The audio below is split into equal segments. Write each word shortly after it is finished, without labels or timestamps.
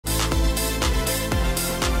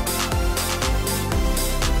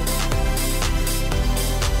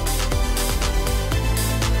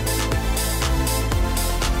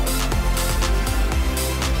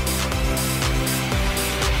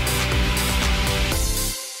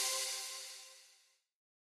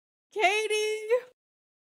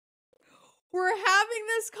We're having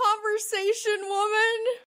this conversation, woman.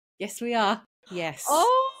 Yes, we are. Yes.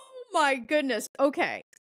 Oh my goodness. Okay.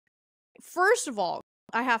 First of all,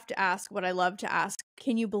 I have to ask what I love to ask.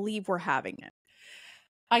 Can you believe we're having it?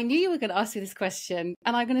 I knew you were going to ask me this question,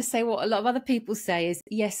 and I'm going to say what a lot of other people say is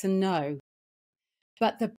yes and no.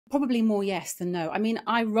 But probably more yes than no. I mean,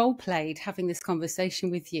 I role played having this conversation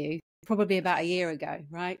with you probably about a year ago,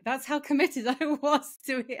 right? That's how committed I was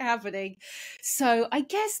to it happening. So I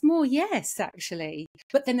guess more yes, actually.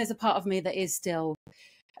 But then there's a part of me that is still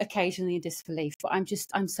occasionally in disbelief. But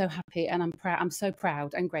I'm so happy and I'm proud. I'm so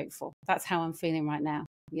proud and grateful. That's how I'm feeling right now.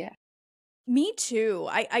 Yeah. Me too.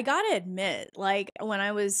 I gotta admit, like when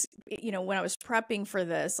I was prepping for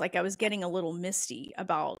this, like I was getting a little misty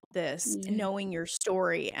about this, knowing your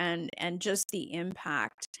story and just the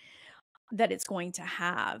impact that it's going to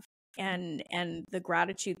have and the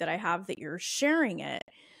gratitude that I have that you're sharing it.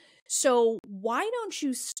 So why don't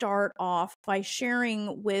you start off by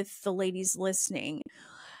sharing with the ladies listening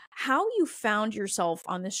how you found yourself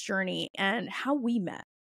on this journey and how we met?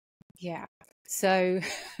 Yeah. So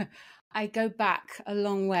I go back a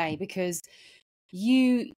long way because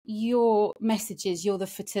your messages, you're the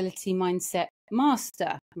fertility mindset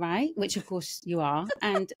master, right? Which of course you are.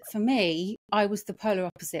 And for me, I was the polar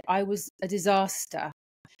opposite. I was a disaster.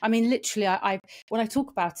 I mean, literally, when I talk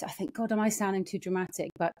about it, I think, God, am I sounding too dramatic?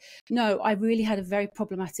 But no, I really had a very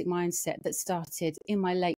problematic mindset that started in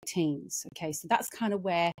my late teens. Okay, so that's kind of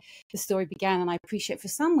where the story began. And I appreciate for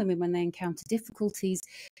some women when they encounter difficulties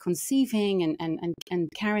conceiving and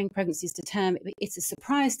carrying pregnancies to term, it's a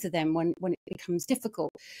surprise to them when it becomes difficult.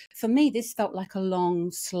 For me, this felt like a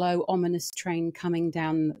long, slow, ominous train coming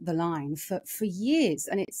down the line for years.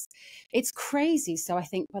 And it's crazy. So I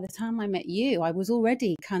think by the time I met you, I was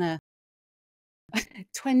already kind of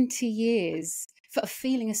 20 years for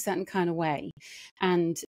feeling a certain kind of way.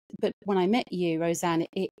 But when I met you, Rosanne,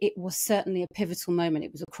 it was certainly a pivotal moment.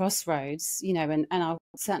 It was a crossroads, you know, and I'll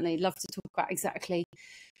certainly love to talk about exactly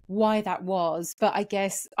why that was. But I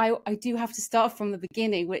guess I do have to start from the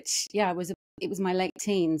beginning, which, yeah, it was my late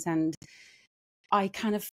teens. And I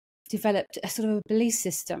kind of developed a sort of a belief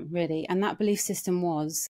system, really. And that belief system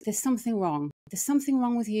was, there's something wrong. There's something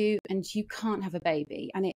wrong with you and you can't have a baby.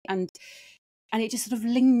 And it just sort of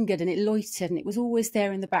lingered and it loitered and it was always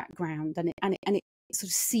there in the background and it sort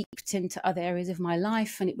of seeped into other areas of my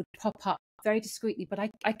life and it would pop up very discreetly. But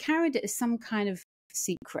I carried it as some kind of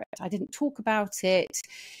secret. I didn't talk about it.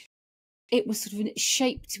 It was sort of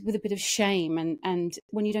shaped with a bit of shame. And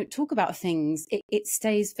when you don't talk about things, it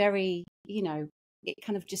stays very, you know, it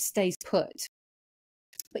kind of just stays put.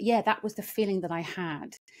 But yeah, that was the feeling that I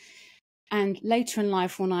had. And later in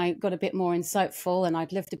life, when I got a bit more insightful and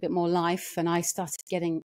I'd lived a bit more life and I started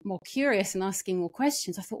getting more curious and asking more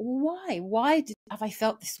questions, I thought, well, why? Why have I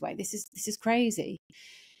felt this way? This is crazy.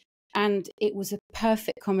 And it was a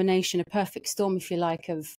perfect combination, a perfect storm, if you like,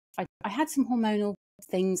 of I had some hormonal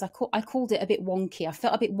things. I called it a bit wonky. I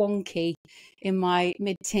felt a bit wonky in my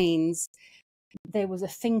mid-teens. There was a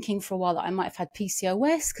thinking for a while that I might have had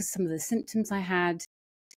PCOS because some of the symptoms I had.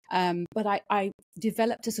 But I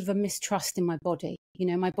developed a sort of a mistrust in my body. You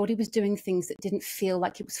know, my body was doing things that didn't feel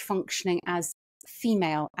like it was functioning as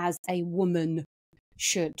female, as a woman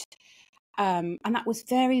should. And that was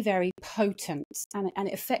very, very potent. And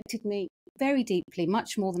it affected me very deeply,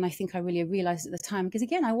 much more than I think I really realized at the time. Because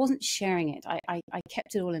again, I wasn't sharing it. I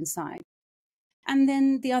kept it all inside. And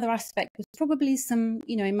then the other aspect was probably some,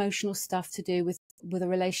 you know, emotional stuff to do with a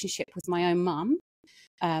relationship with my own mum.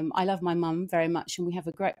 I love my mum very much, and we have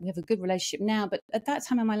a good relationship now. But at that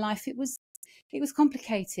time in my life, it was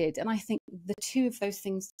complicated, and I think the two of those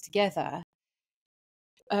things together,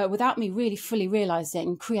 without me really fully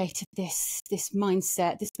realizing, created this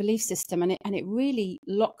mindset, this belief system, and it really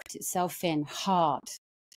locked itself in hard.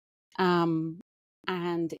 And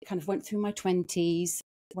it kind of went through my 20s.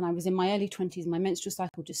 When I was in my early 20s, my menstrual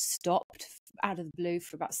cycle just stopped out of the blue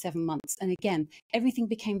for about 7 months. And again, everything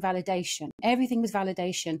became validation. Everything was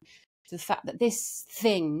validation to the fact that this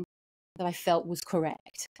thing that I felt was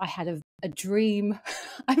correct. I had a dream.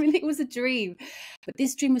 I mean, it was a dream, but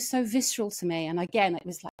this dream was so visceral to me. And again, it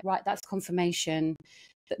was like, right, that's confirmation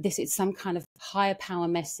that this is some kind of higher power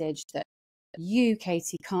message that you,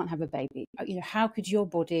 Katy, can't have a baby. You know, how could your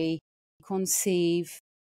body conceive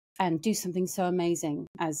and do something so amazing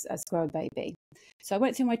as grow a baby? So I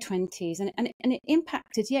went through my 20s and it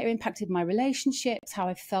impacted my relationships, how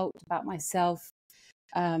I felt about myself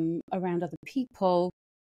around other people.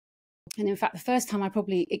 And in fact, the first time I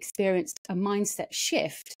probably experienced a mindset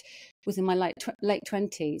shift was in my late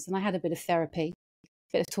 20s, and I had a bit of therapy.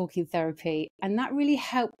 bit of talking therapy. And that really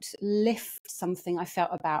helped lift something I felt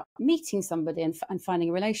about meeting somebody and finding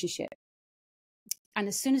a relationship. And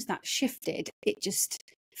as soon as that shifted, it just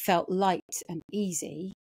felt light and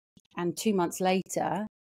easy. And 2 months later,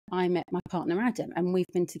 I met my partner, Adam, and we've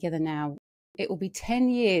been together now. It will be 10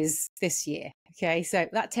 years this year. Okay. So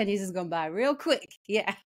that 10 years has gone by real quick.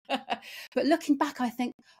 Yeah. But looking back, I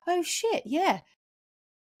think, oh shit. Yeah.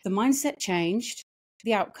 The mindset changed.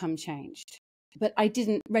 The outcome changed. But I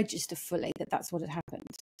didn't register fully that that's what had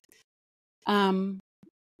happened.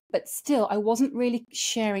 But still, I wasn't really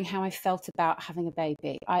sharing how I felt about having a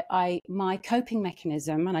baby. My coping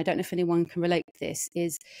mechanism, and I don't know if anyone can relate to this,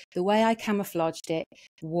 is the way I camouflaged it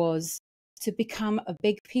was to become a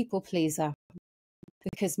big people pleaser.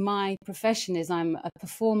 Because my profession is I'm a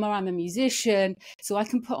performer, I'm a musician, so I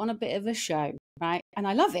can put on a bit of a show, right? And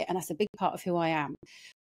I love it, and that's a big part of who I am.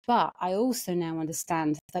 But I also now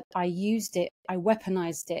understand that I used it, I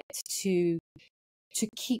weaponized it to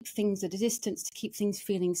keep things at a distance, to keep things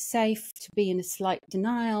feeling safe, to be in a slight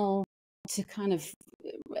denial, to kind of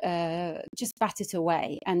just bat it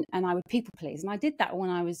away. And I would people please. And I did that when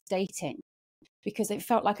I was dating because it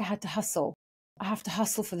felt like I had to hustle. I have to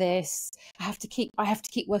hustle for this. I have to keep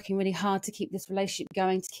working really hard to keep this relationship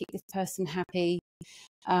going, to keep this person happy.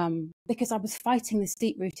 Because I was fighting this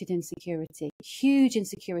deep-rooted insecurity, huge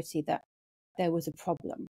insecurity that there was a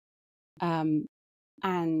problem.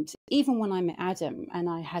 And even when I met Adam and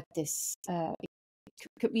I had this,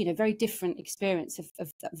 very different experience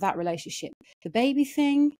of that relationship, the baby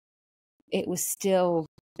thing, it was still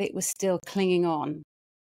clinging on.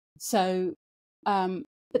 So,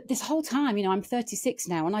 but this whole time, I'm 36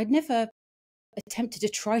 now, and I'd never attempted to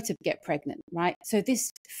try to get pregnant, right? So this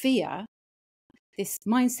fear, this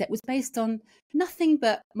mindset was based on nothing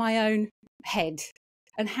but my own head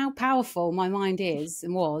and how powerful my mind is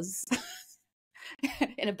and was.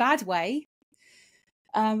 In a bad way.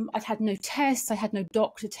 I'd had no tests. I had no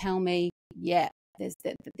doctor tell me, yeah,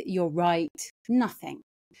 you're right. Nothing.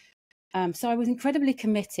 So I was incredibly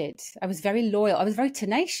committed. I was very loyal. I was very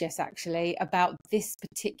tenacious, actually, about this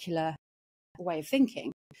particular way of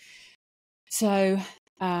thinking. So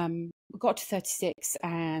I got to 36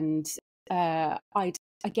 and I'd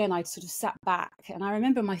sort of sat back. And I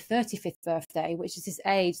remember my 35th birthday, which is this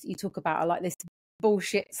age that you talk about, like this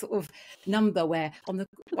bullshit sort of number where on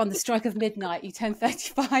the strike of midnight you turn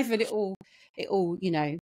 35 and it all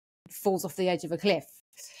falls off the edge of a cliff.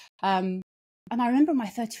 And I remember my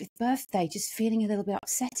 35th birthday just feeling a little bit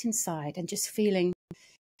upset inside and just feeling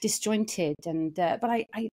disjointed, and but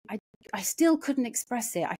I still couldn't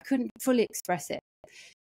express it. I couldn't fully express it.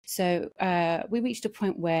 So we reached a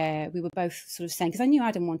point where we were both sort of saying, because I knew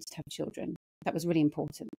Adam wanted to have children, that was really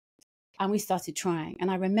important. And we started trying.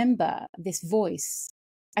 And I remember this voice,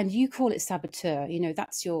 and you call it saboteur,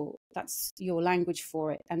 that's your language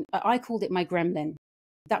for it. And I called it my gremlin.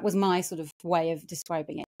 That was my sort of way of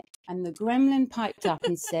describing it. And the gremlin piped up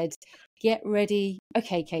and said, get ready.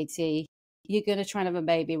 Okay, Katy, you're going to try and have a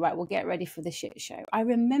baby. Right, we'll get ready for the shit show. I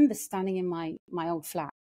remember standing in my old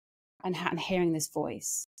flat and hearing this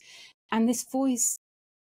voice. And this voice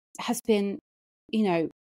has been,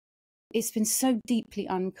 it's been so deeply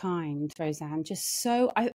unkind, Rosanne. Just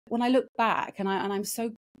so, when I look back, and I'm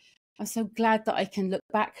so glad that I can look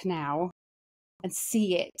back now and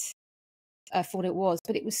see it for what it was.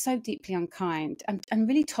 But it was so deeply unkind and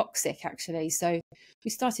really toxic, actually. So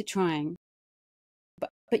we started trying,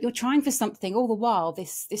 but you're trying for something all the while.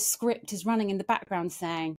 This script is running in the background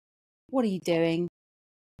saying, "What are you doing?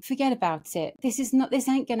 Forget about it. This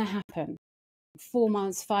ain't going to happen." 4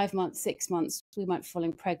 months, 5 months, 6 months, we weren't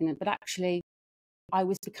falling pregnant. But actually, I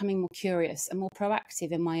was becoming more curious and more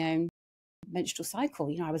proactive in my own menstrual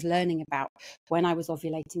cycle. I was learning about when I was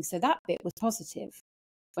ovulating. So that bit was positive.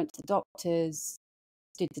 Went to doctors,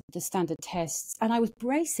 did the standard tests, and I was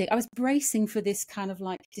bracing for this kind of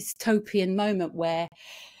like dystopian moment where,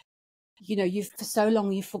 for so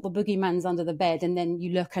long you thought the boogeyman's under the bed, and then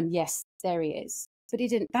you look and yes, there he is. But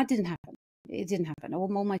that didn't happen. It didn't happen. All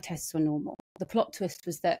my tests were normal. The plot twist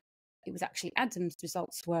was that it was actually Adam's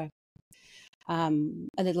results were a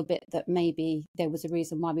little bit that maybe there was a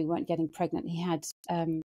reason why we weren't getting pregnant. He had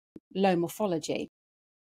low morphology.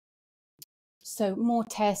 So more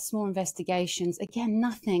tests, more investigations. Again,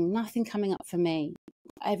 nothing coming up for me.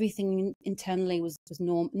 Everything internally was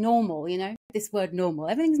normal, this word normal.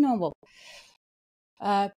 Everything's normal.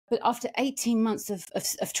 But after 18 months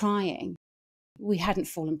of trying, we hadn't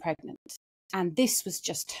fallen pregnant. And this was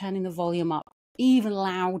just turning the volume up even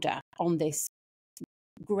louder on this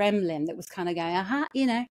gremlin that was kind of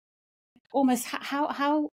going, almost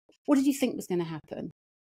how, what did you think was going to happen?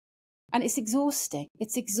 And it's exhausting.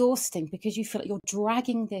 It's exhausting because you feel like you're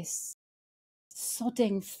dragging this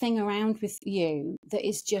sodding thing around with you that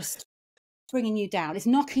is just bringing you down. It's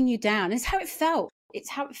knocking you down. It's how it felt. It's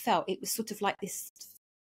how it felt. It was sort of like this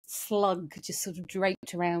slug just sort of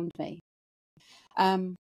draped around me.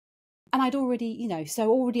 And I'd already, you know,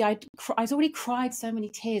 I'd already cried so many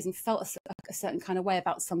tears and felt a certain kind of way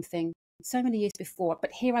about something so many years before.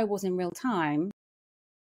 But here I was in real time.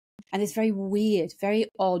 And this very weird, very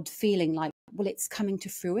odd feeling like, well, it's coming to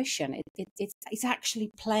fruition. It's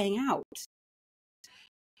actually playing out.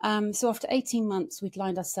 So after 18 months, we'd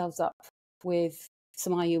lined ourselves up with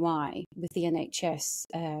some IUI with the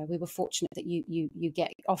NHS. We were fortunate that you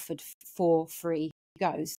get offered 4 free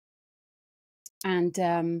goes. And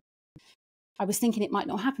I was thinking it might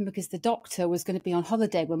not happen because the doctor was going to be on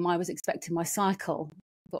holiday when I was expecting my cycle.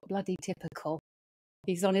 But bloody typical.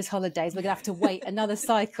 He's on his holidays. We're going to have to wait another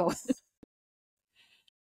cycle.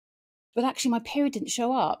 But actually, my period didn't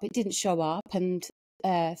show up. It didn't show up, and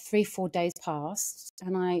 3-4 days passed,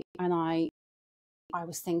 and I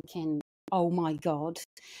was thinking, oh my God.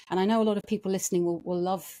 And I know a lot of people listening will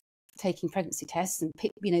love taking pregnancy tests and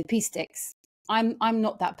pee sticks. I'm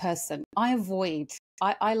not that person. I avoid.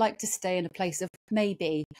 I like to stay in a place of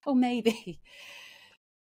maybe.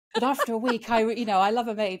 But after a week, I love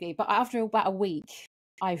a maybe. But after about a week,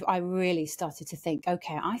 I really started to think,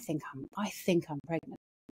 okay, I think I'm pregnant.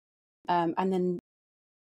 And then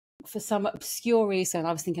for some obscure reason,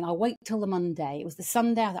 I was thinking, I'll wait till the Monday. It was the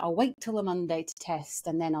Sunday. I'll wait till the Monday to test,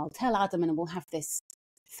 and then I'll tell Adam, and we'll have this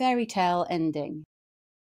fairy tale ending.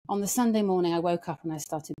 On the Sunday morning, I woke up and I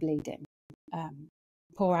started bleeding.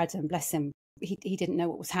 Poor Adam, bless him. He didn't know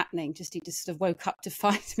what was happening. He just sort of woke up to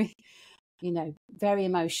find me, very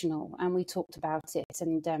emotional. And we talked about it,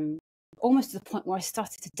 and almost to the point where I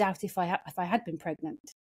started to doubt if I had been pregnant.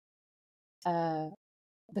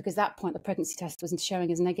 Because at that point the pregnancy test wasn't showing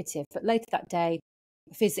as negative. But later that day,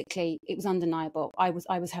 physically, it was undeniable. I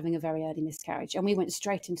was having a very early miscarriage, and we went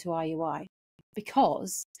straight into IUI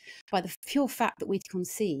because by the pure fact that we'd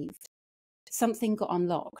conceived, something got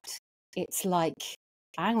unlocked. It's like,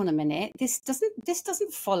 hang on a minute, this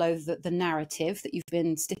doesn't follow the narrative that you've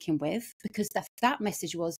been sticking with, because that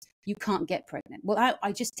message was you can't get pregnant. Well,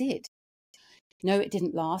 I just did. No, it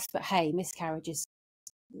didn't last, but hey, miscarriages,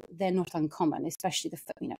 they're not uncommon, especially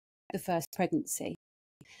the first pregnancy.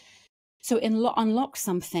 So it unlocked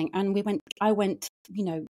something, and I went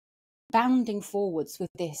bounding forwards with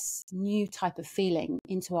this new type of feeling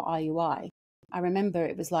into our IUI. I remember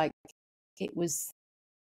it was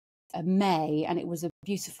a May, and it was a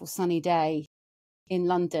beautiful sunny day in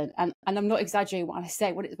London, and I'm not exaggerating when I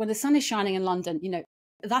say when the sun is shining in London,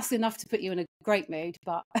 that's enough to put you in a great mood.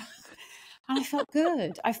 But and I felt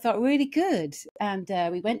good. I felt really good. And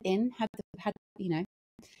we went in,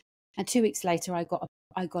 and 2 weeks later, I got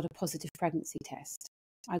a positive pregnancy test.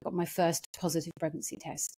 I got my first positive pregnancy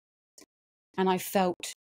test, and I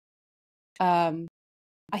felt, I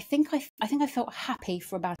think I felt happy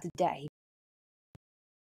for about a day.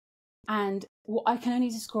 And what I can only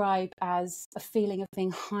describe as a feeling of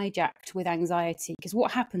being hijacked with anxiety, because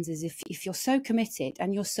what happens is if you're so committed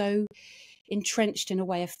and you're so entrenched in a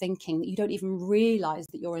way of thinking that you don't even realize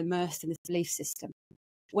that you're immersed in this belief system,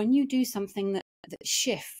 when you do something that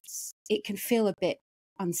shifts, it can feel a bit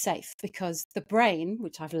unsafe, because the brain,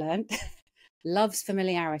 which I've learned, loves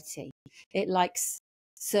familiarity. It likes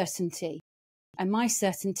certainty. And my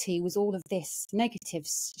certainty was all of this negative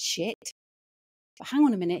shit. But hang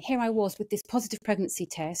on a minute, here I was with this positive pregnancy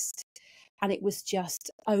test, and it was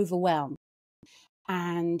just overwhelmed.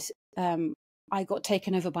 And I got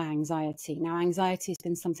taken over by anxiety. Now, anxiety has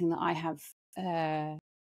been something that I have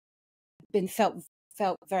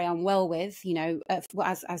felt very unwell with,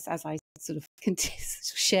 as I sort of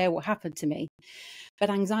share what happened to me. But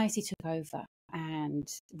anxiety took over, and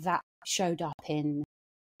that showed up in,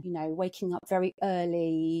 waking up very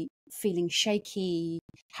early, feeling shaky,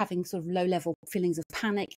 having sort of low-level feelings of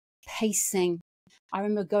panic, pacing. I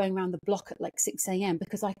remember going around the block at like 6 a.m.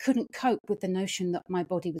 because I couldn't cope with the notion that my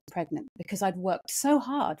body was pregnant, because I'd worked so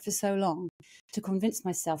hard for so long to convince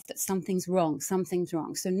myself that something's wrong.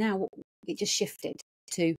 So now it just shifted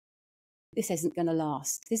to, this isn't going to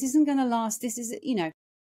last. This isn't going to last. This is,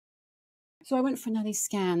 So I went for an early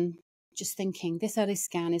scan, just thinking this early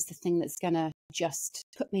scan is the thing that's going to just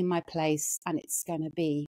put me in my place, and it's going to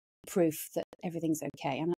be proof that everything's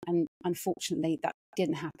okay. And unfortunately, that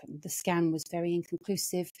didn't happen. The scan was very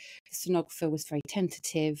inconclusive. The sonographer was very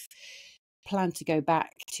tentative. Planned to go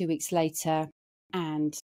back 2 weeks later,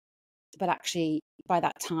 but actually by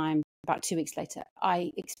that time, about 2 weeks later,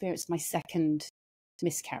 I experienced my second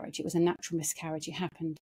miscarriage. It was a natural miscarriage. It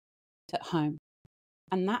happened at home.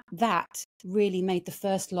 And that really made the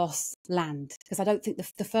first loss land, because I don't think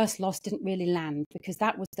the first loss didn't really land, because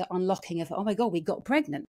that was the unlocking of, oh my God, we got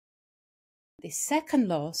pregnant. The second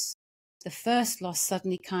loss, the first loss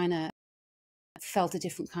suddenly kind of felt a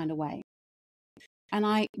different kind of way. And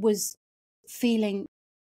I was feeling,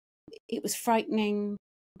 it was frightening,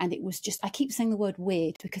 and it was just, I keep saying the word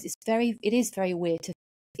weird because it is very weird to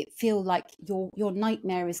feel like your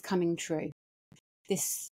nightmare is coming true.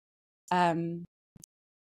 This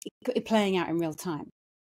playing out in real time.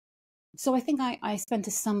 So I think I spent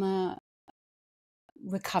a summer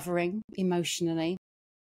recovering emotionally,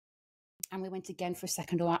 and we went again for a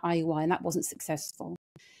second IUI, and that wasn't successful.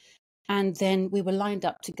 And then we were lined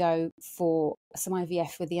up to go for some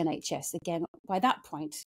IVF with the NHS. Again, by that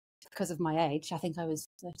point, because of my age, I think I was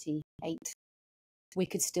 38, we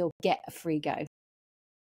could still get a free go.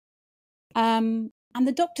 And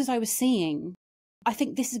the doctors I was seeing, I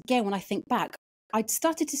think this is, again, when I think back, I'd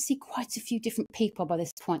started to see quite a few different people by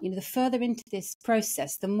this point. The further into this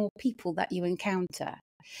process, the more people that you encounter.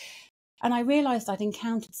 And I realised I'd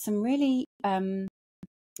encountered some really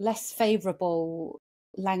less favourable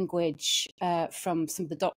language from some of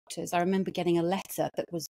the doctors. I remember getting a letter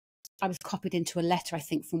I was copied into a letter, I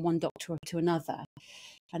think, from one doctor to another.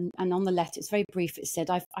 And on the letter, it's very brief. It said,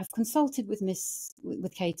 I've consulted with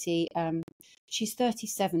Katy. She's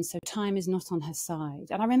 37, so time is not on her side.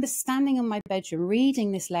 And I remember standing in my bedroom,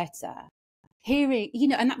 reading this letter, hearing,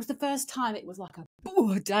 and that was the first time it was like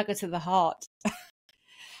a dagger to the heart.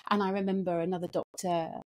 And I remember another doctor,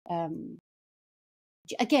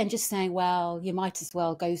 again, just saying, well, you might as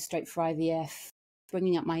well go straight for IVF,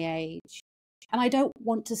 bringing up my age. And I don't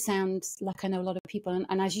want to sound like I know a lot of people.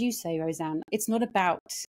 And as you say, Rosanne, it's not about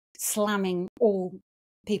slamming all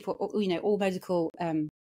people, all medical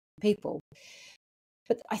people.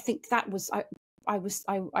 But I think that was,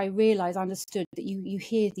 I realised, I understood that you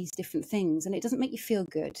hear these different things and it doesn't make you feel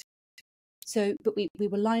good. So, but we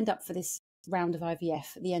were lined up for this round of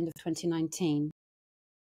IVF at the end of 2019.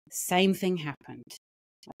 The same thing happened.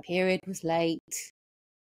 My period was late.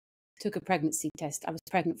 Took a pregnancy test. I was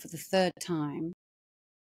pregnant for the third time,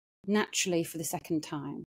 naturally for the second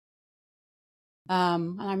time.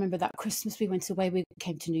 And I remember that Christmas we went away, we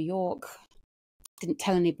came to New York, didn't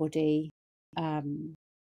tell anybody, and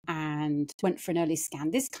went for an early scan.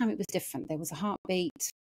 This time it was different. There was a heartbeat.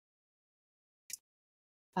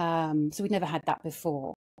 So we'd never had that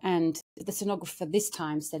before. And the sonographer this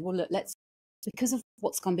time said, well, look, because of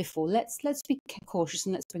what's gone before, let's be cautious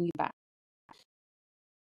and let's bring you back.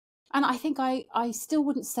 And I think I still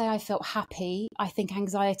wouldn't say I felt happy. I think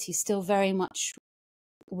anxiety still very much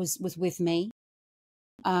was with me.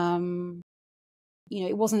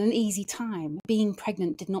 It wasn't an easy time. Being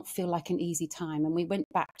pregnant did not feel like an easy time. And we went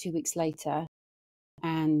back 2 weeks later.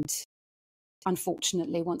 And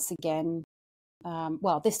unfortunately, once again,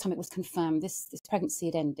 this time it was confirmed this pregnancy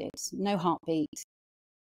had ended. No heartbeat.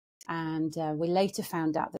 And we later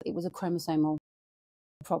found out that it was a chromosomal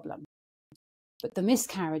problem. But the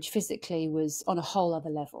miscarriage physically was on a whole other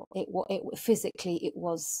level. Physically, it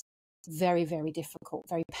was very, very difficult,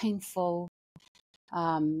 very painful.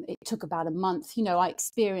 It took about a month. I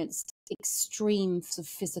experienced extreme sort of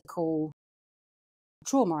physical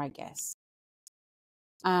trauma, I guess.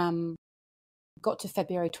 Got to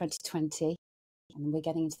February 2020, and we're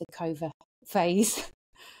getting into the COVID phase.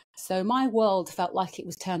 So my world felt like it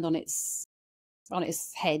was turned on its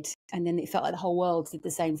head, and then it felt like the whole world did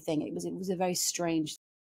the same thing. It was a very strange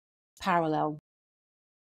parallel.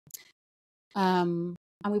 And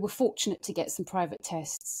we were fortunate to get some private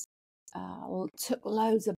tests. Took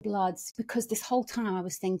loads of bloods, because this whole time I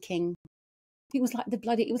was thinking it was like the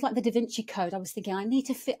Da Vinci Code. I was thinking I need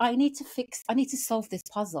to solve this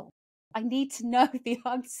puzzle. I need to know the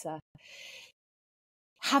answer.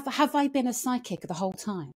 Have I been a psychic the whole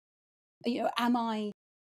time?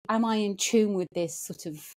 Am I in tune with this sort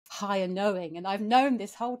of higher knowing? And I've known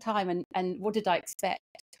this whole time, and what did I expect?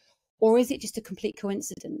 Or is it just a complete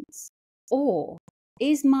coincidence? Or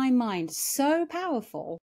is my mind so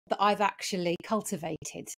powerful that I've actually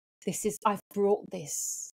cultivated I've brought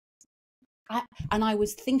this? I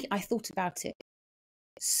thought about it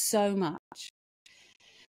so much.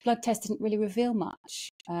 Blood test didn't really reveal much.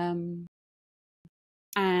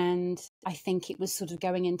 And I think it was sort of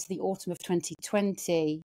going into the autumn of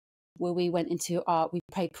 2020 where we went into we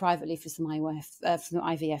paid privately for some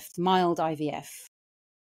IVF, mild IVF,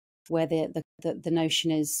 where the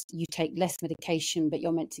notion is you take less medication, but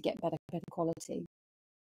you're meant to get better quality.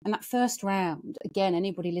 And that first round, again,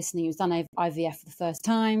 anybody listening who's done IVF for the first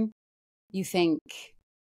time, you think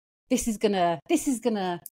this is gonna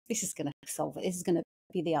solve it. This is gonna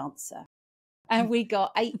be the answer. And we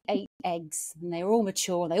got eight eggs, and they were all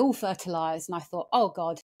mature, they all fertilized. And I thought, oh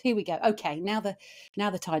God, here we go. Okay, now the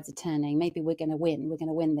tides are turning. Maybe we're going to win. We're going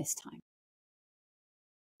to win this time.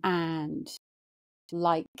 And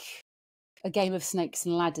like a game of snakes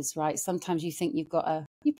and ladders, right? Sometimes you think you've got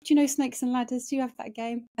do you know Snakes and Ladders? Do you have that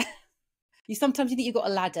game? Sometimes you think you've got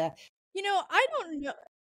a ladder. I don't know.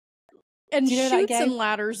 And do you know that Chutes game? and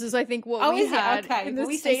Ladders is, I think, what we had in the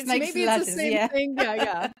States. Maybe it's the same thing.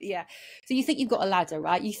 Yeah. Yeah. So you think you've got a ladder,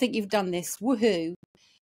 right? You think you've done this, woohoo.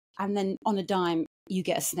 And then on a dime, you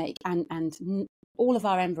get a snake. And all of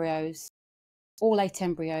our embryos, all 8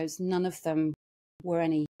 embryos, none of them were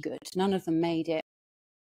any good. None of them made it.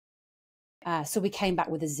 So we came back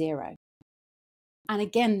with a 0. And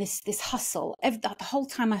again, this hustle. The whole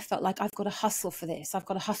time I felt like I've got to hustle for this. I've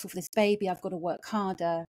got to hustle for this baby. I've got to work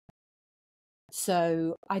harder.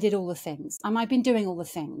 So I did all the things. And I've been doing all the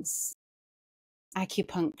things.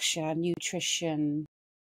 Acupuncture, nutrition,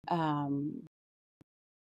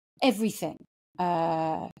 everything.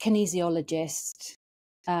 Kinesiologist,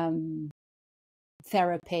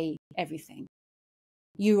 therapy, everything.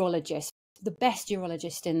 Urologist, the best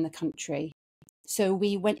urologist in the country. So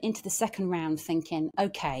we went into the second round thinking,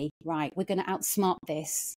 okay, right, we're going to outsmart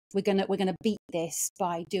this. We're going to beat this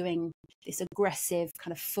by doing this aggressive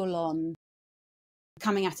kind of full on,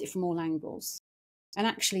 coming at it from all angles. And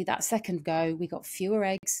actually that second go, we got fewer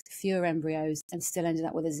eggs, fewer embryos, and still ended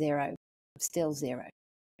up with a 0, still 0.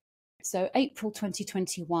 So April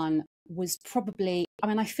 2021 was probably,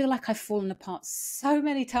 I feel like I've fallen apart so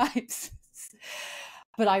many times,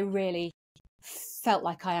 but I really felt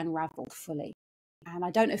like I unraveled fully. And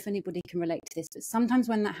I don't know if anybody can relate to this, but sometimes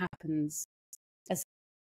when that happens, as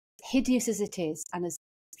hideous as it is and as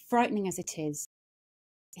frightening as it is,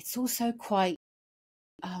 it's also quite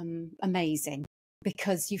amazing,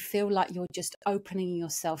 because you feel like you're just opening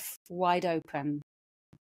yourself wide open.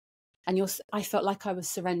 And I felt like I was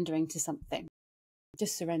surrendering to something,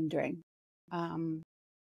 just surrendering. And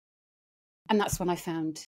that's when I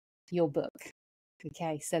found your book.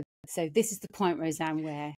 Okay, so this is the point, Rosanne,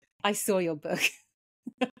 where I saw your book.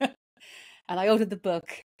 And I ordered the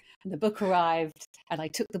book, and the book arrived, and I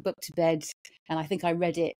took the book to bed, and I think I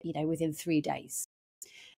read it, within 3 days.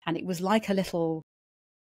 And it was like a little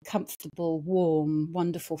comfortable, warm,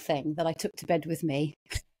 wonderful thing that I took to bed with me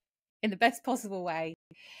in the best possible way.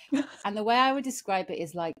 And the way I would describe it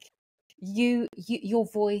is like your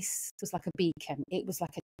voice was like a beacon. It was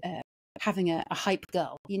like having a hype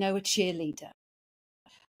girl, a cheerleader.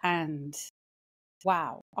 And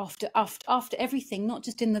wow, after everything, not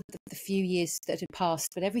just in the few years that had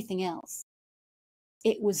passed, but everything else,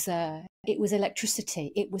 it was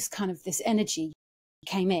electricity. It was kind of this energy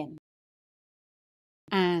came in.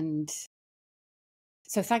 And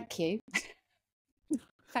so thank you.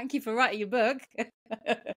 Thank you for writing your book.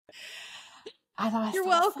 And You're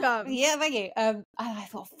welcome. Yeah, thank you. And I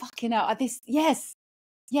thought, fucking hell, yes,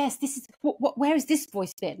 this is, where has this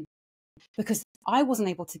voice been? Because I wasn't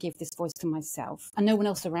able to give this voice to myself, and no one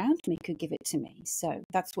else around me could give it to me. So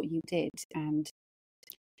that's what you did. And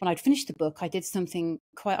when I'd finished the book, I did something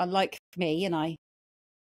quite unlike me, and I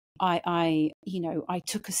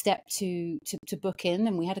took a step to book in,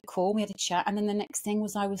 and we had a call, we had a chat, and then the next thing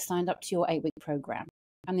was I was signed up to your 8-week program.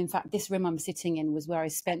 And in fact, this room I'm sitting in was where I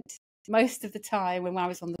spent most of the time when I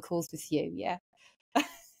was on the calls with you. Yeah.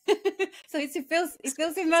 So it feels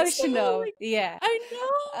emotional. Yeah,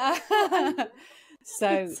 I know.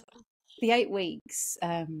 So the 8 weeks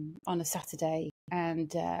on a Saturday,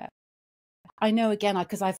 and I know, again,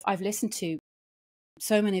 because I've listened to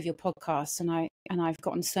so many of your podcasts, and I've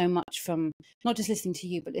gotten so much from not just listening to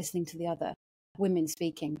you, but listening to the other women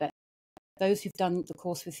speaking, but those who've done the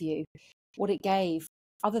course with you, what it gave,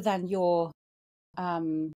 other than your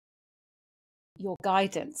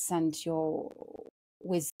guidance and your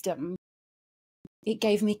wisdom, it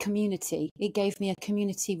gave me community. It gave me a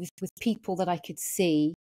community with people that I could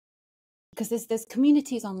see, because there's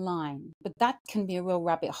communities online, but that can be a real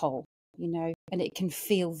rabbit hole, and it can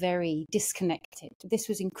feel very disconnected. This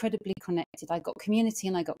was incredibly connected. I got community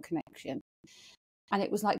and I got connection, and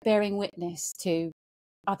it was like bearing witness to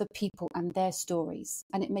other people and their stories,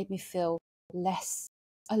 and it made me feel less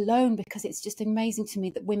alone, because it's just amazing to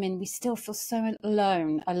me that women, we still feel so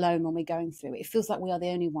alone when we're going through it. It feels like we are the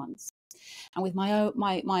only ones. And with my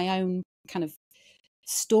own kind of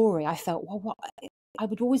story, I felt, well, I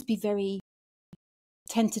would always be very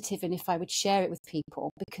tentative in if I would share it with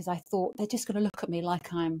people, because I thought they're just going to look at me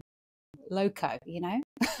like I'm loco, You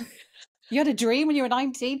had a dream when you were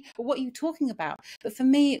 19, but what are you talking about? But for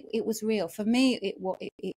me, it was real. For me, it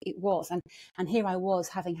was. And here I was,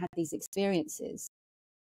 having had these experiences.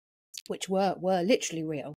 which were literally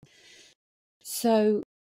real. So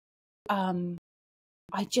I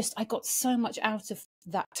got so much out of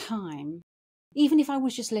that time, even if I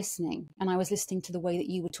was just listening and I was listening to the way that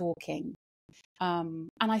you were talking. And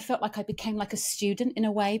I felt like I became like a student in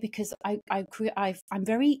a way, because I'm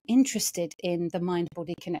very interested in the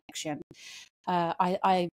mind-body connection.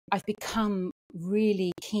 I've become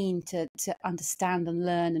really keen to understand and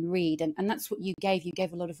learn and read, and that's what you gave. You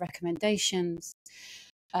gave a lot of recommendations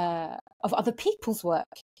of other people's work,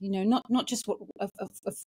 not just what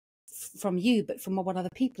from you, but from what other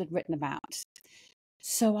people had written about.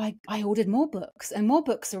 So I ordered more books, and more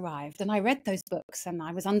books arrived, and I read those books, and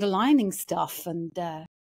I was underlining stuff, and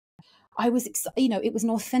I was, it was an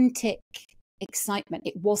authentic excitement.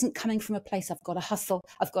 It wasn't coming from a place, I've got to hustle,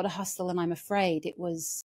 and I'm afraid. It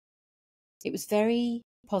was very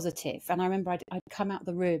positive. And I remember I'd come out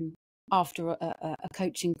the room after a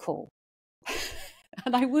coaching call,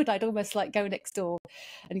 and I'd almost like go next door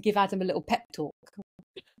and give Adam a little pep talk.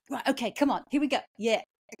 Right, okay, come on, here we go. Yeah.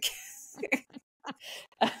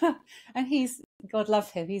 And God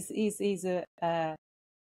love him. He's a he's a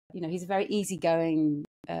very easygoing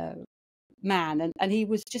man, and he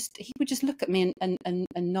would just look at me and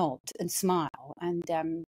nod and smile,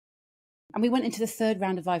 and we went into the third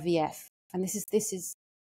round of IVF, and this is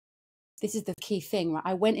the key thing, right?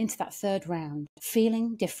 I went into that third round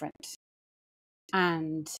feeling different,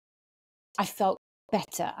 and I felt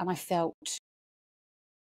better, and I felt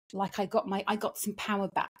like I got some power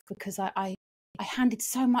back, because I handed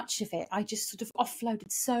so much of it. I just sort of offloaded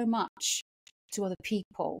so much to other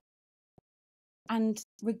people. And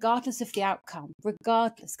regardless of the outcome,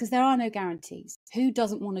 because there are no guarantees, who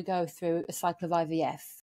doesn't want to go through a cycle of IVF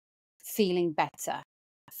feeling better,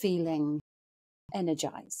 feeling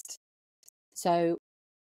energized? So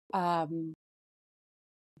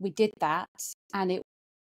we did that, and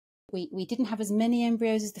we didn't have as many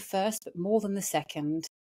embryos as the first, but more than the second.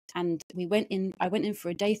 And I went in for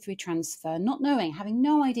a day 3 transfer, having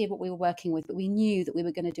no idea what we were working with, but we knew that we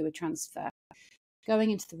were going to do a transfer.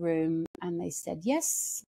 Going into the room, and they said,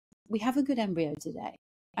 yes, we have a good embryo today.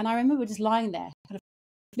 And I remember just lying there, kind of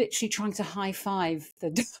literally trying to high five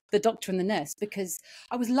the doctor and the nurse, because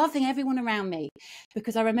I was loving everyone around me.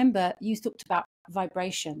 Because I remember you talked about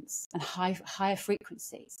vibrations and higher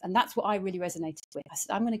frequencies. And that's what I really resonated with. I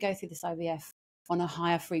said, I'm going to go through this IVF on a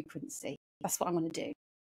higher frequency. That's what I'm going to do.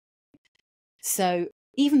 So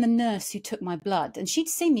even the nurse who took my blood, and she'd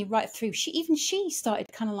seen me right through, she started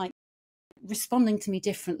kind of like responding to me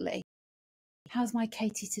differently. How's my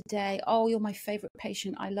Katy today? Oh, you're my favorite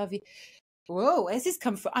patient. I love you. Whoa, where's this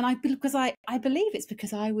come from? And I believe it's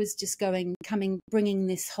because I was just bringing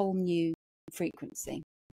this whole new frequency.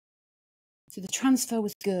 So the transfer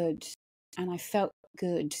was good, and I felt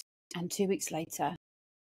good. And 2 weeks later,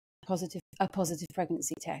 a positive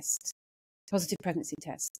pregnancy test.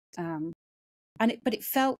 But it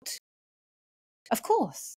felt, of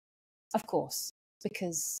course,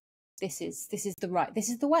 because this is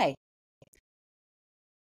the way.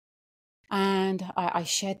 And I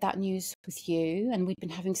shared that news with you, and we'd been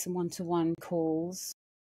having some one-to-one calls.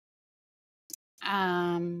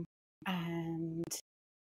 And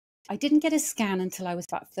I didn't get a scan until I was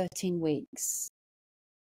about 13 weeks.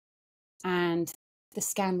 And the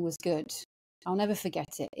scan was good. I'll never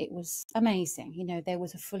forget it. It was amazing. There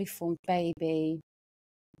was a fully formed baby.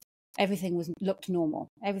 Everything looked normal.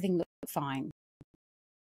 Everything looked fine.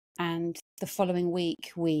 And the following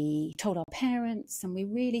week, we told our parents, and we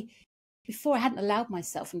really, before I hadn't allowed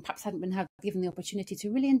myself, and perhaps hadn't been given the opportunity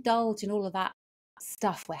to really indulge in all of that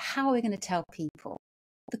stuff, where how are we going to tell people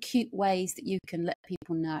the cute ways that you can let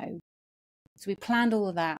people know? So we planned all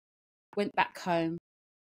of that, went back home,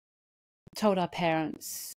 told our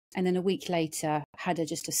parents, and then a week later had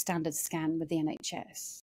just a standard scan with the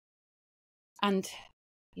NHS. And,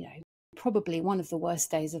 probably one of the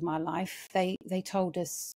worst days of my life, they told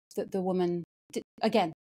us that the woman,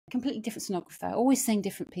 again, completely different sonographer, always seeing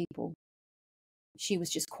different people. She was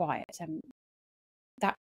just quiet, and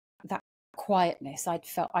that quietness I'd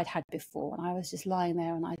had before, and I was just lying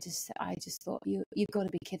there, and I just thought, you've got to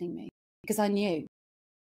be kidding me, because I knew.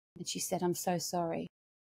 And she said, I'm so sorry.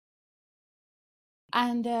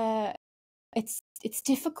 And it's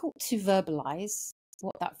difficult to verbalize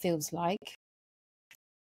what that feels like.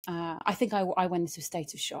 I think I went into a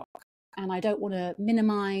state of shock, and I don't want to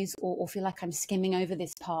minimize or feel like I'm skimming over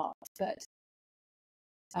this part, but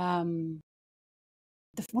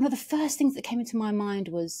one of the first things that came into my mind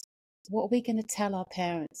was, what are we going to tell our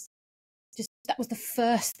parents? That was the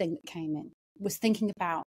first thing that came in, was thinking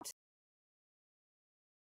about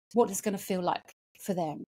what it's going to feel like for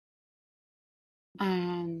them.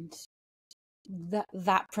 And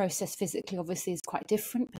that process physically obviously is quite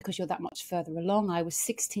different because you're that much further along. I was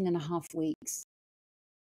 16 and a half weeks,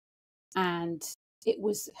 and it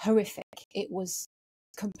was horrific. It was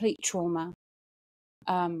complete trauma,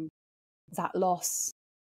 that loss.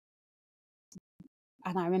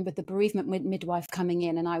 And I remember the bereavement midwife coming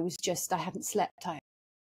in, and I hadn't slept.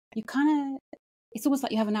 It's almost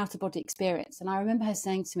like you have an out-of-body experience. And I remember her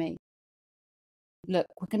saying to me, look,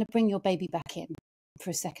 we're going to bring your baby back in for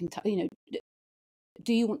a second time. You know,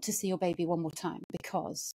 do you want to see your baby one more time?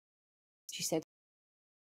 Because she said,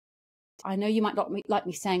 I know you might not like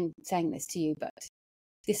me saying this to you, but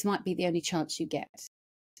this might be the only chance you get.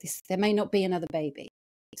 There may not be another baby.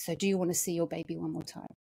 So do you want to see your baby one more time?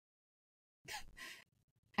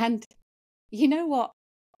 And you know what?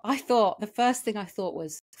 The first thing I thought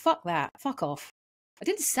was, fuck that, fuck off. I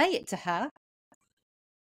didn't say it to her.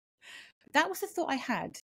 That was the thought I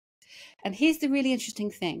had. And here's the really interesting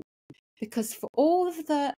thing, because for all of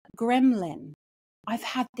the gremlin, I've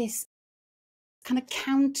had this kind of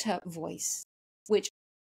counter voice, which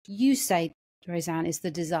you say, Rosanne, is the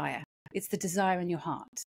desire. It's the desire in your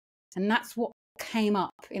heart. And that's what came up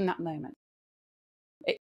in that moment.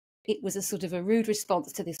 It was a sort of a rude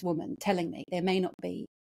response to this woman telling me there may not be.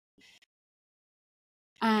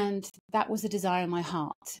 And that was a desire in my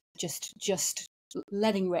heart, just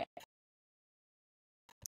letting rip.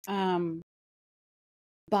 But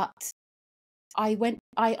I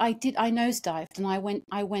nosedived, and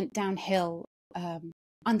I went downhill,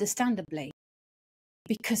 understandably,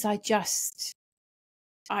 because I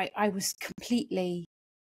was completely,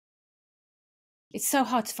 it's so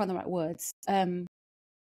hard to find the right words.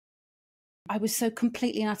 I was so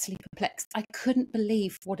completely and utterly perplexed. I couldn't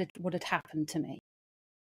believe what had happened to me.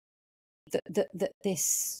 That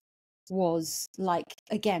this was, like,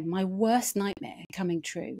 again, my worst nightmare coming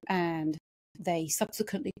true. And they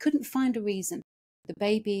subsequently couldn't find a reason. The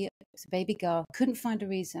baby girl couldn't find a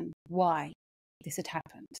reason why this had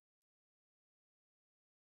happened.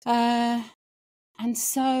 And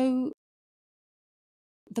so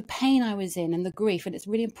the pain I was in and the grief, and it's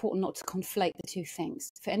really important not to conflate the two things.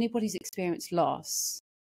 For anybody who's experienced loss,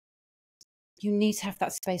 you need to have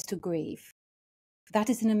that space to grieve. That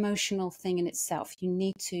is an emotional thing in itself. You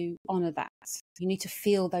need to honor that. You need to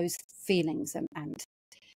feel those feelings and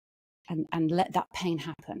let that pain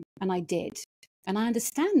happen. And I did. And I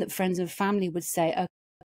understand that friends and family would say, oh,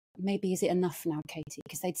 maybe is it enough now, Katy?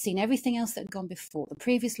 Because they'd seen everything else that had gone before, the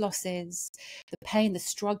previous losses, the pain, the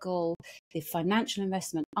struggle, the financial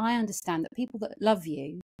investment. I understand that people that love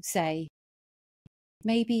you say,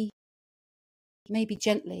 maybe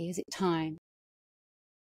gently, is it time?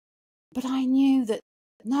 But I knew that,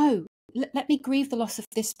 no, let me grieve the loss of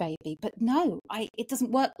this baby. But no, it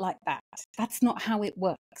doesn't work like that. That's not how it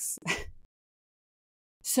works.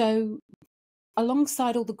 So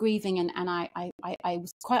alongside all the grieving, and I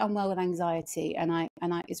was quite unwell with anxiety, and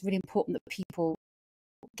it's really important that people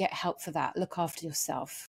get help for that. Look after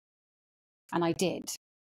yourself. And I did.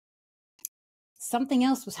 Something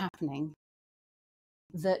else was happening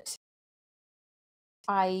that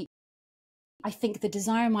I think the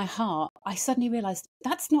desire in my heart, I suddenly realized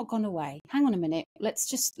that's not gone away. Hang on a minute. Let's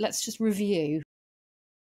just review.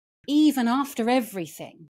 Even after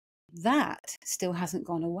everything, that still hasn't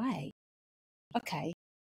gone away. Okay.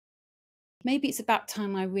 Maybe it's about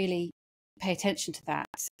time I really pay attention to that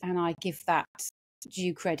and I give that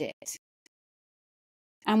due credit.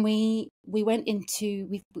 And we went into,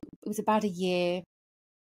 it was about a year,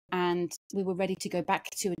 and we were ready to go back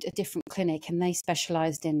to a different clinic, and they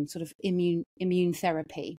specialized in sort of immune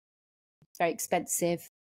therapy. Very expensive,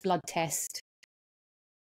 blood test,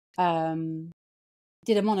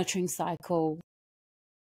 did a monitoring cycle.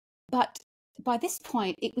 But by this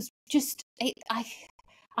point, it was just, I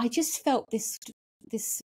just felt this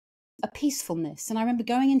a peacefulness. And I remember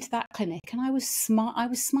going into that clinic, and I was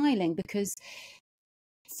smiling, because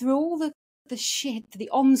through all the shit, the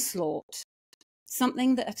onslaught,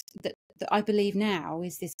 something that I believe now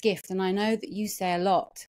is this gift. And I know that you say a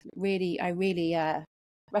lot, I really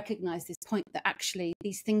recognize this point, that actually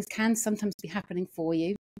these things can sometimes be happening for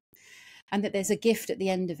you, and that there's a gift at the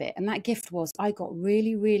end of it. And that gift was, I got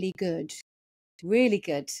really, really good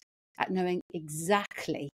at knowing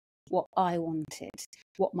exactly what I wanted,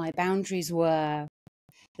 what my boundaries were.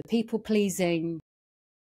 The people pleasing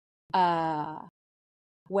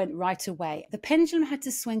went right away. The pendulum had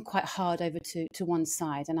to swing quite hard over to one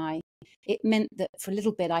side, and it meant that for a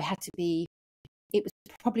little bit I had to be, it was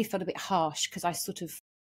probably felt a bit harsh, because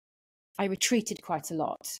I retreated quite a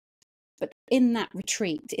lot. But in that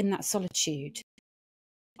retreat, in that solitude,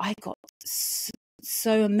 I got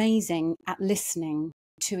so amazing at listening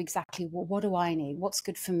to exactly what do I need? What's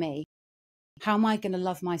good for me? How am I going to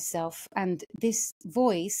love myself? And this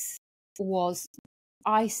voice was,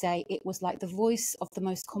 I say, it was like the voice of the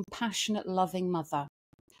most compassionate, loving mother.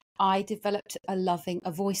 I developed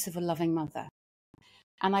a voice of a loving mother.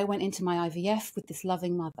 And I went into my IVF with this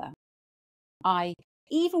loving mother.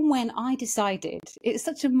 Even when I decided, it's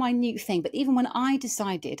such a minute thing, but even when I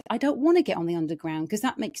decided I don't want to get on the underground because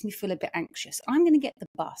that makes me feel a bit anxious, I'm going to get the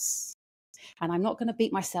bus. And I'm not going to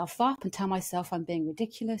beat myself up and tell myself I'm being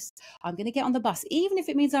ridiculous. I'm going to get on the bus, even if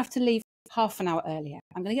it means I have to leave half an hour earlier.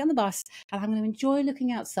 I'm going to get on the bus and I'm going to enjoy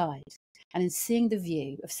looking outside and seeing the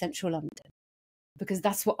view of central London, because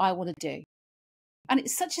that's what I want to do. And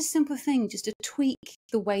it's such a simple thing, just to tweak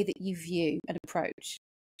the way that you view and approach.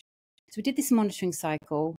 So we did this monitoring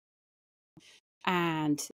cycle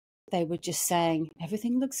and they were just saying,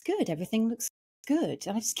 everything looks good. Everything looks good.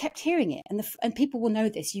 And I just kept hearing it. And people will know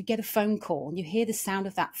this. You get a phone call and you hear the sound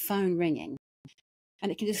of that phone ringing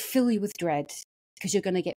and it can just fill you with dread because you're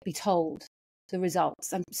going to be told the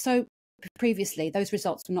results. And so previously those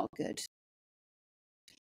results were not good.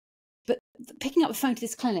 But picking up the phone to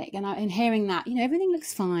this clinic and hearing that, everything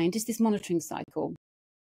looks fine, just this monitoring cycle.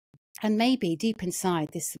 And maybe deep inside,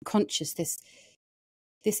 this subconscious, this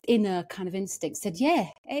inner kind of instinct said, yeah,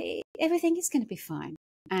 everything is going to be fine.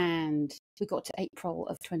 And we got to April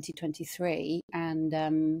of 2023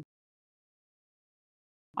 and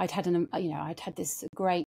I'd had this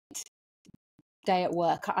great day at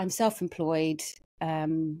work. I'm self-employed. A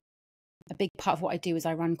big part of what I do is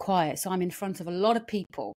I run choir. So I'm in front of a lot of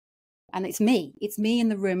people and it's me in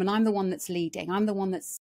the room and I'm the one that's leading. I'm the one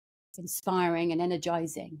that's inspiring and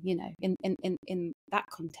energizing, in that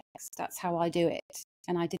context. That's how I do it.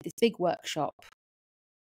 And I did this big workshop,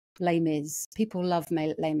 Les Mis. People love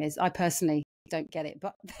Les Mis. I personally don't get it,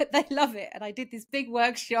 but they love it. And I did this big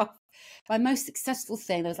workshop. My most successful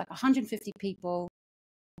thing, there was like 150 people.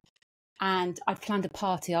 And I planned a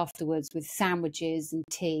party afterwards with sandwiches and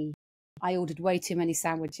tea. I ordered way too many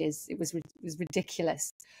sandwiches. It was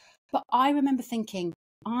ridiculous. But I remember thinking,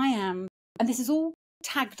 and this is all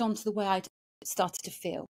tagged onto the way I started to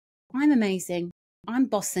feel. I'm amazing. I'm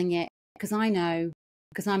bossing it because I know,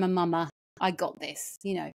 because I'm a mama. I got this,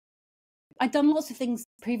 I'd done lots of things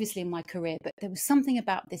previously in my career, but there was something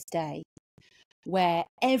about this day where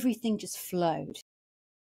everything just flowed.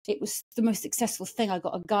 It was the most successful thing. I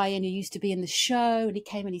got a guy in who used to be in the show and he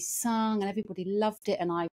came and he sung and everybody loved it.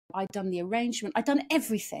 And I'd done the arrangement. I'd done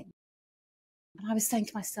everything. And I was saying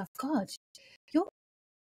to myself, God,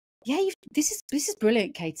 this is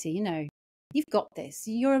brilliant, Katy. You've got this.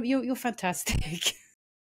 You're fantastic.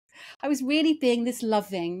 I was really being this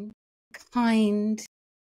loving, kind,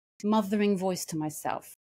 mothering voice to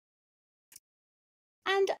myself.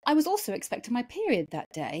 And I was also expecting my period that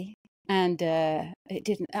day. And it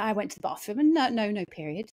didn't. I went to the bathroom and no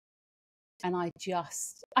period. And I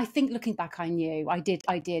think looking back, I knew.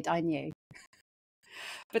 I knew.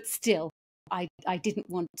 But still, I didn't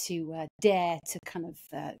want to dare to kind of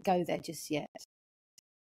go there just yet.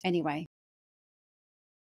 Anyway,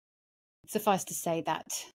 suffice to say that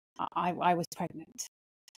I was pregnant.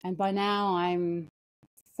 And by now I'm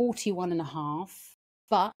 41 and a half.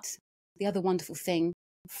 But the other wonderful thing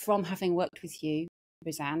from having worked with you,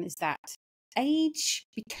 Rosanne, is that age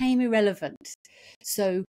became irrelevant.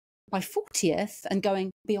 So my 40th and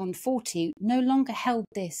going beyond 40 no longer held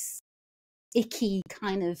this icky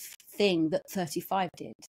kind of thing that 35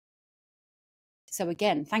 did. So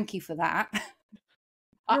again, thank you for that.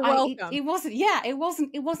 You're welcome. It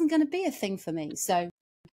wasn't going to be a thing for me. So,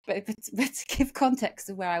 but to give context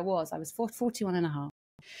of where I was 41 and a half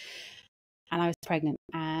and I was pregnant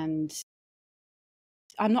and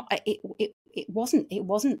I'm not, it wasn't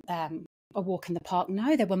a walk in the park.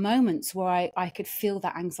 No, there were moments where I could feel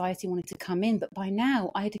that anxiety wanted to come in, but by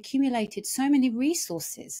now I had accumulated so many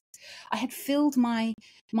resources. I had filled my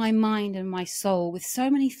mind and my soul with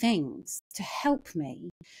so many things to help me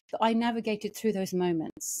that I navigated through those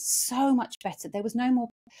moments so much better. There was no more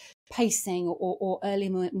pacing or early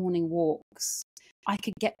morning walks. I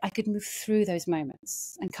could move through those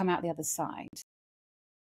moments and come out the other side.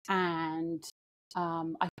 And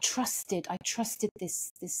I trusted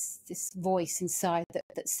this voice inside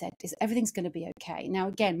that said, everything's going to be okay. Now,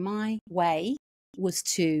 again, my way was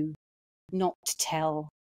to not tell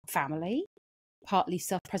family, partly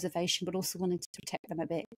self-preservation, but also wanting to protect them a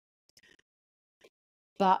bit.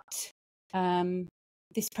 But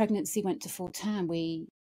this pregnancy went to full term. We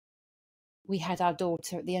had our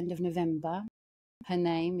daughter at the end of November. Her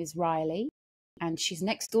name is Riley, and she's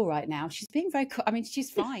next door right now. She's being very cool. I mean,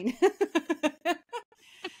 she's fine.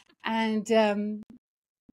 And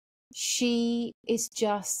She is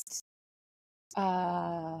just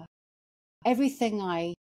everything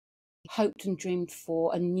I hoped and dreamed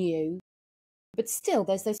for and knew. But still,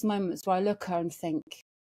 there's those moments where I look at her and think,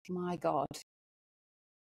 my God,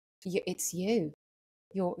 it's you.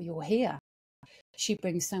 You're here. She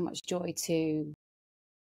brings so much joy to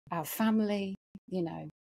our family, you know.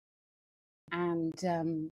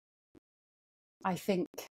 And I think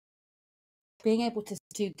being able to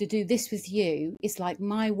do this with you is like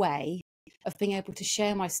my way of being able to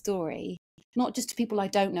share my story, not just to people I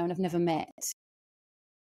don't know and have never met,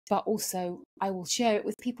 but also I will share it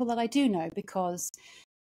with people that I do know, because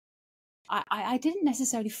I didn't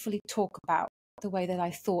necessarily fully talk about the way that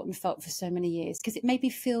I thought and felt for so many years, because it made me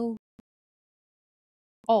feel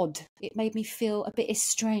odd. It made me feel a bit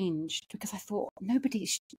estranged, because I thought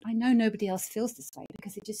I know nobody else feels this way,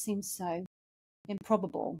 because it just seems so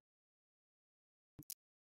improbable.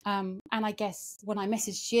 And I guess when I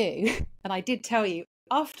messaged you, and I did tell you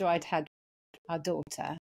after I'd had our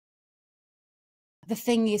daughter, the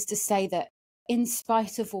thing is to say that in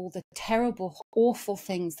spite of all the terrible, awful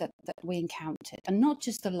things that we encountered, and not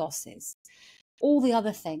just the losses, all the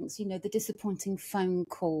other things, you know, the disappointing phone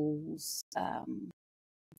calls,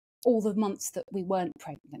 all the months that we weren't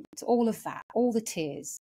pregnant, all of that, all the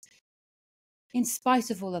tears, in spite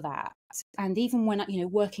of all of that, and even when, you know,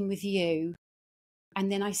 working with you, and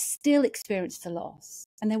then I still experienced the loss.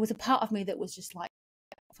 And there was a part of me that was just like,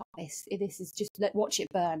 fuck this. This is just, watch it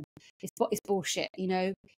burn. It's bullshit, you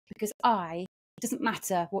know, because it doesn't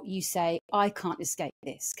matter what you say. I can't escape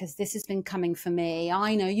this, because this has been coming for me.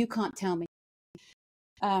 I know you can't tell me.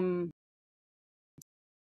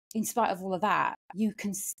 In spite of all of that, you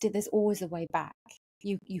can still, there's always a way back.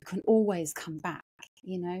 You can always come back,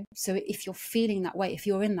 you know. So if you're feeling that way, if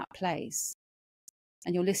you're in that place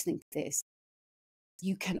and you're listening to this,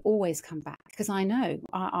 you can always come back, because I know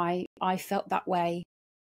I felt that way,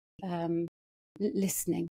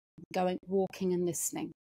 listening, walking and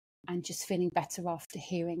listening, and just feeling better after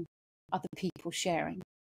hearing other people sharing.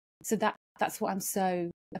 So that's what I'm so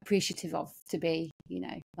appreciative of, to be, you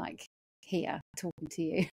know, like here talking to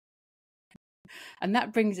you. And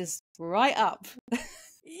that brings us right up to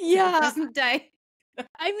the present day.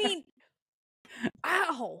 I mean,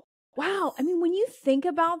 wow. I mean, when you think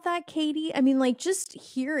about that, Katy, I mean, like, just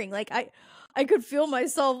hearing, like, I could feel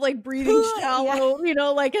myself like breathing shallow, you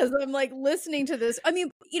know, like as I'm like listening to this. I mean,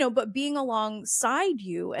 you know, but being alongside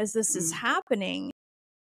you as this is happening,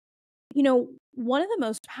 you know, one of the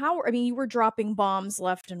most I mean, you were dropping bombs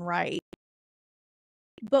left and right.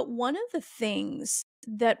 But one of the things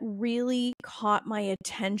that really caught my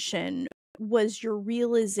attention was your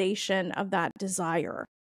realization of that desire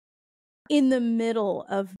in the middle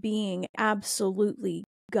of being absolutely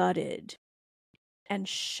gutted and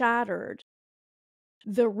shattered.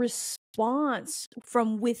 The response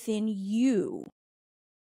from within you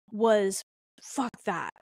was, fuck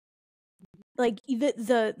that. Like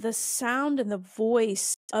the sound and the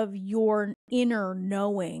voice of your inner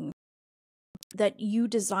knowing that you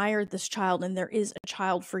desired this child, and there is a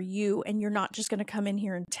child for you, and you're not just going to come in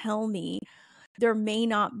here and tell me there may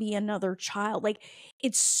not be another child. Like,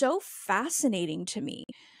 it's so fascinating to me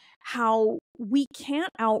how we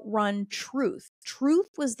can't outrun truth. Truth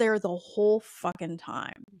was there the whole fucking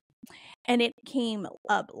time. And it came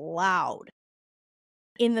up loud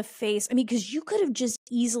in the face. I mean, because you could have just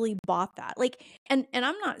easily bought that. Like, and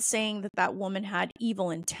I'm not saying that woman had evil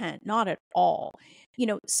intent, not at all. You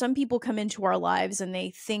know, some people come into our lives and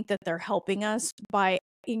they think that they're helping us by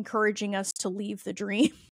encouraging us to leave the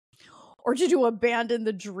dream or to abandon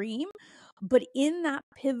the dream. But in that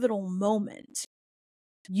pivotal moment,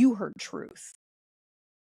 you heard truth.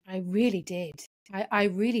 I really did. I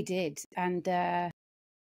really did. And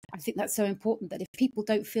I think that's so important, that if people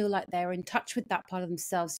don't feel like they're in touch with that part of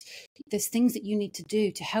themselves, there's things that you need to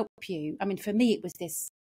do to help you. I mean, for me, it was this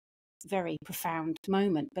very profound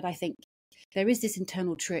moment, but I think there is this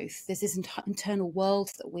internal truth. There's this internal world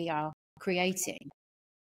that we are creating.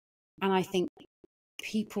 And I think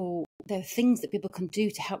there are things that people can do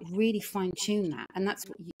to help really fine tune that. And that's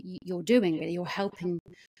what you're doing, really. You're helping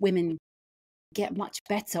women get much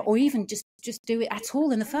better, or even just do it at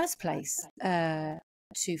all in the first place,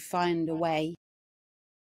 to find a way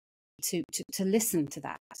to listen to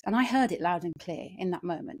that. And I heard it loud and clear in that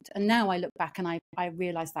moment. And now I look back and I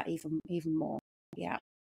realize that even more. Yeah.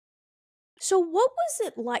 So what was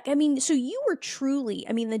it like? I mean, so you were truly,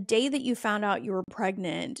 I mean, the day that you found out you were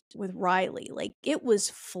pregnant with Riley, like, it was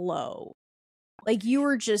flow. Like, you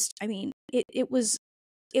were just, I mean, it was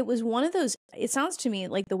one of those, it sounds to me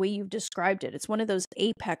like the way you've described it, it's one of those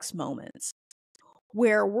apex moments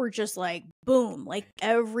where we're just like, boom, like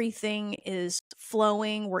everything is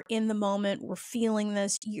flowing. We're in the moment. We're feeling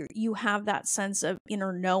this. You have that sense of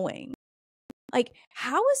inner knowing. Like,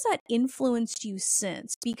 how has that influenced you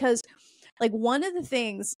since? Because like one of the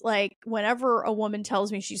things, like whenever a woman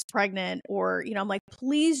tells me she's pregnant or, I'm like,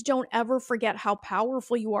 please don't ever forget how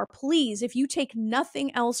powerful you are. Please, if you take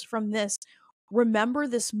nothing else from this, remember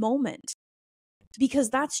this moment, because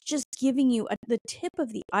that's just giving you the tip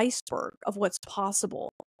of the iceberg of what's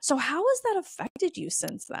possible. So how has that affected you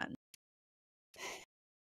since then?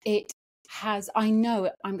 It has. I know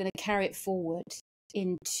I'm going to carry it forward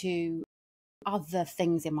into other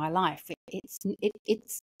things in my life.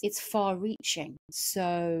 It's far reaching.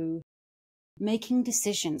 So making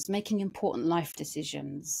decisions, making important life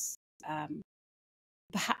decisions,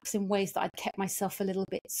 perhaps in ways that I'd kept myself a little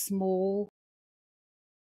bit small.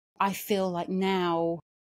 I feel like now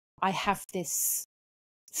I have this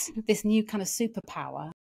new kind of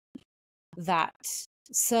superpower that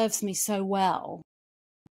serves me so well,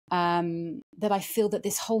 that I feel that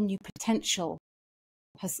this whole new potential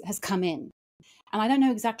has come in. And I don't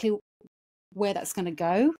know exactly where that's going to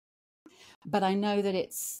go, but I know that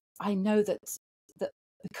that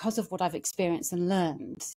because of what I've experienced and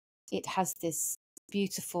learned, it has this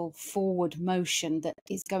beautiful forward motion that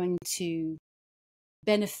is going to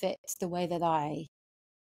benefit the way that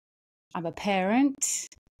I'm a parent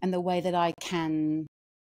and the way that I can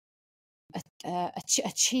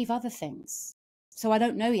achieve other things. So I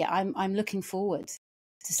don't know yet. I'm looking forward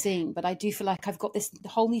to seeing, but I do feel like I've got this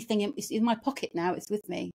whole new thing it's in my pocket now. It's with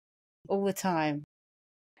me all the time.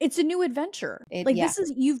 It's a new adventure.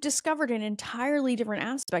 You've discovered an entirely different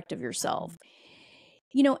aspect of yourself.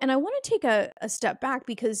 And I want to take a step back,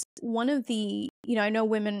 because one of the, I know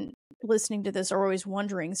women listening to this are always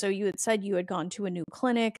wondering. So you had said you had gone to a new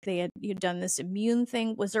clinic. You'd done this immune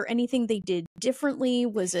thing. Was there anything they did differently?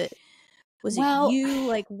 Was it you?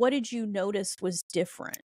 Like, what did you notice was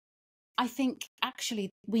different? I think actually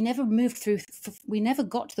we never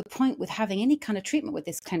got to the point with having any kind of treatment with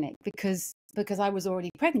this clinic because I was already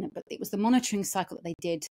pregnant, but it was the monitoring cycle that they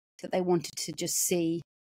did, that they wanted to just see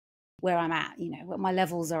where I'm at, what my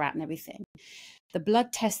levels are at and everything. The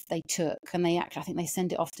blood test they took, and I think they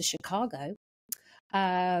sent it off to Chicago.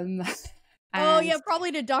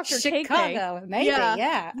 Probably to Dr. Chicago, Katy. Maybe,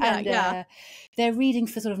 yeah. They're reading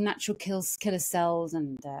for sort of natural killer cells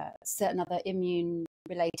and certain other immune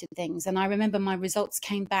related things. And I remember my results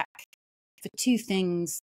came back for two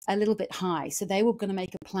things a little bit high. So they were going to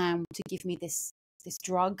make a plan to give me this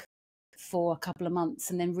drug for a couple of months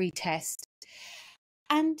and then retest.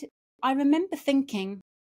 And I remember thinking,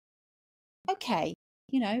 okay,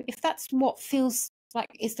 if that's what feels like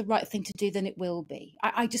is the right thing to do, then it will be.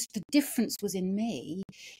 The difference was in me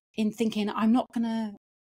in thinking I'm not going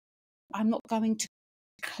to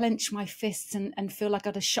clench my fists and feel like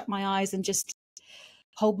I'd have shut my eyes and just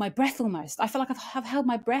hold my breath almost. I feel like I've held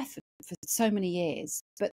my breath for so many years,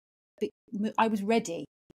 but I was ready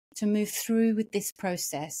to move through with this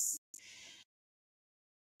process,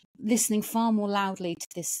 listening far more loudly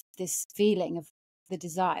to this feeling of the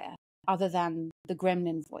desire other than the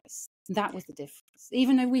gremlin voice. That was the difference.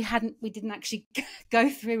 Even though we didn't actually go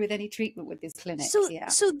through with any treatment with this clinic. So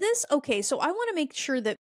I want to make sure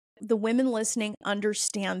that the women listening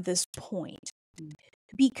understand this point,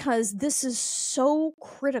 because this is so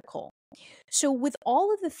critical. So with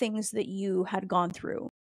all of the things that you had gone through,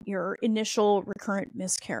 your initial recurrent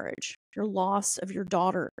miscarriage, your loss of your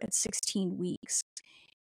daughter at 16 weeks,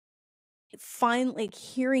 finally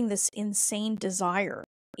hearing this insane desire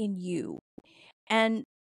in you and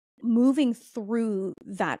moving through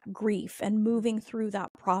that grief and moving through that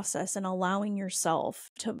process and allowing yourself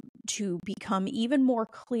to become even more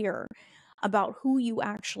clear about who you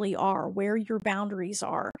actually are, where your boundaries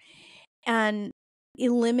are, and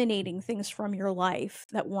eliminating things from your life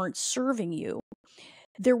that weren't serving you.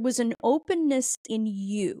 There was an openness in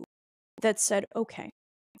you that said, okay,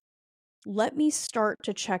 let me start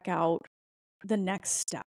to check out the next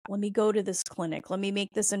step. Let me go to this clinic. Let me make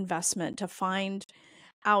this investment to find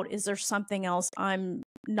out, is there something else I'm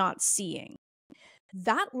not seeing?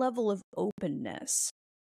 That level of openness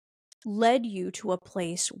led you to a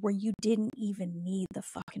place where you didn't even need the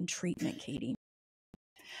fucking treatment, Katy.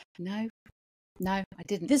 No, I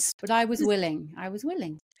didn't. But I was willing.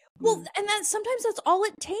 Well, and sometimes that's all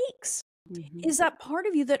it takes. Is that part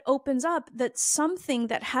of you that opens up, that something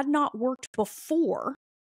that had not worked before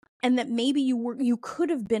and that maybe you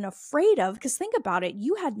could have been afraid of, because think about it,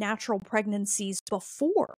 you had natural pregnancies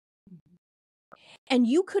before. And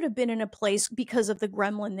you could have been in a place because of the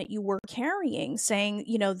gremlin that you were carrying saying,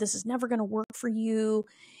 this is never going to work for you.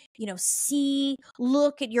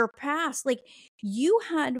 look at your past. Like, you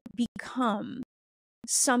had become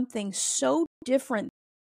something so different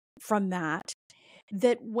from that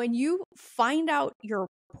when you find out you're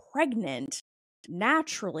pregnant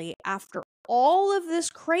naturally after all of this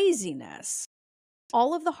craziness,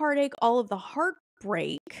 all of the heartache, all of the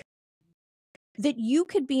heartbreak, that you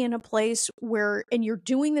could be in a place where, and you're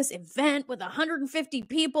doing this event with 150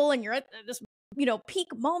 people and you're at this, peak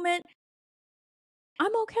moment.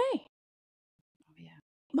 I'm okay. Oh, yeah.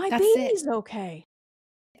 My That's baby's it. okay.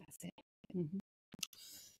 That's it. Mm-hmm.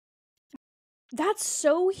 That's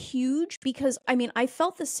so huge because, I mean, I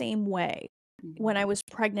felt the same way Mm-hmm. when I was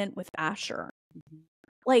pregnant with Asher. Mm-hmm.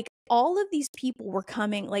 Like, all of these people were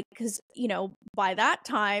coming, like, because, by that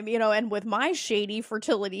time, and with my shady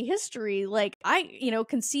fertility history, like, we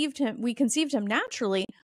conceived him naturally.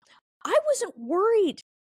 I wasn't worried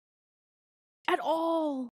at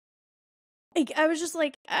all. Like, I was just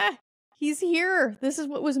like, he's here. This is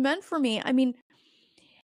what was meant for me. I mean,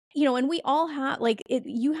 and we all have, like,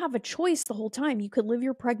 you have a choice the whole time. You could live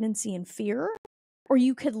your pregnancy in fear, or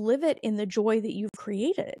you could live it in the joy that you've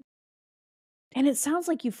created. And it sounds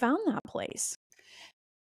like you found that place.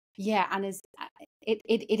 Yeah, and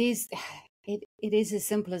it is it is as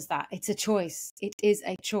simple as that. It's a choice. It is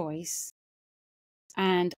a choice.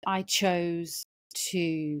 And I chose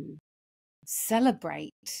to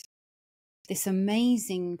celebrate this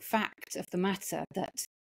amazing fact of the matter that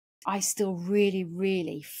I still really,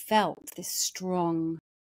 really felt this strong,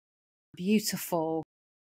 beautiful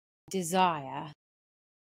desire.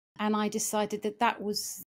 And I decided that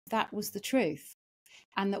was the truth.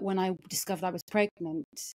 And that when I discovered I was pregnant,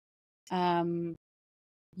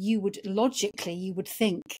 you would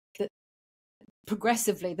think that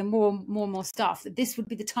progressively, the more and more stuff, that this would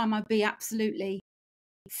be the time I'd be absolutely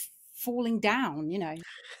falling down,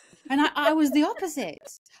 And I was the opposite.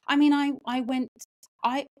 I mean,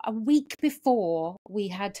 a week before we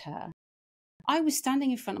had her, I was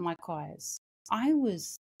standing in front of my choirs. I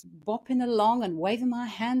was bopping along and waving my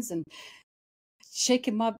hands and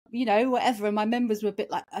shaking my, whatever. And my members were a bit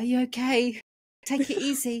like, "Are you okay? Take it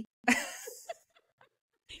easy."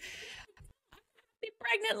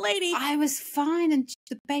 Pregnant lady. I was fine, and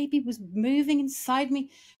the baby was moving inside me.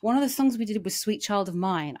 One of the songs we did was "Sweet Child of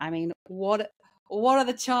Mine." I mean, what are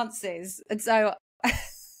the chances? And so, and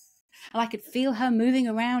I could feel her moving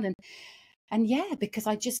around, and yeah, because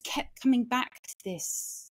I just kept coming back to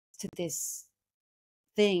this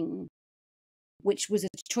thing, which was a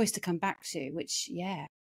choice to come back to. Which, yeah,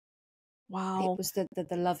 wow, it was the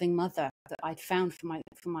loving mother that I'd found for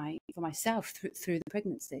myself through the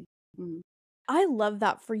pregnancy. Mm. I love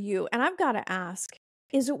that for you. And I've got to ask,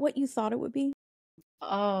 is it what you thought it would be?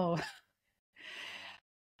 Oh,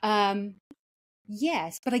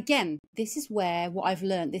 yes. But again, this is where what I've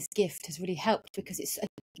learned, this gift has really helped, because it's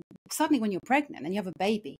suddenly when you're pregnant and you have a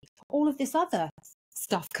baby, all of this other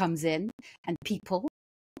stuff comes in, and people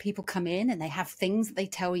come in and they have things that they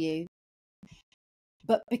tell you.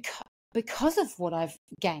 But because of what I've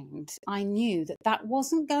gained, I knew that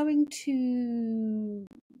wasn't going to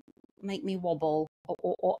make me wobble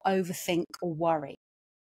or overthink or worry,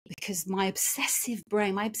 because my obsessive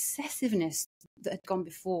brain, my obsessiveness that had gone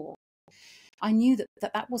before, I knew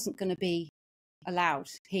that wasn't going to be allowed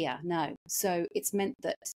here. No. So it's meant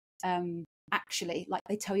that actually, like,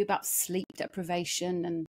 they tell you about sleep deprivation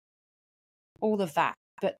and all of that,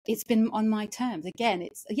 but it's been on my terms. Again,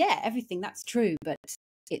 it's, yeah, everything that's true, but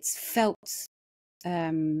it's felt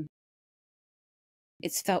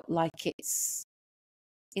like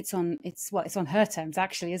it's on her terms,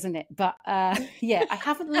 actually, isn't it? But yeah, I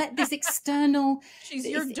haven't let this external. She's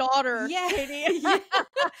your daughter, yeah, Katy. yeah.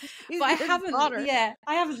 But I Daughter.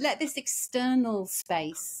 haven't let this external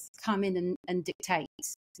space come in and dictate,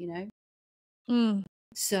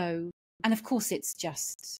 So, and of course, it's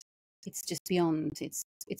just beyond. It's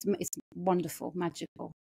wonderful,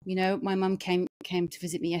 magical. My mum came to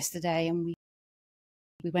visit me yesterday, and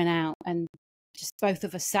we went out, and just both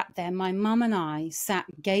of us sat there. My mum and I sat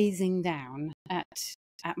gazing down at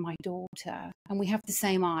my daughter, and we have the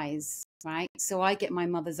same eyes, right? So I get my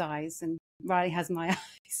mother's eyes, and Riley has my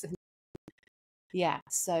eyes. And yeah,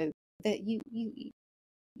 so that you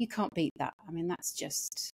can't beat that. I mean, that's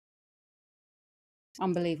just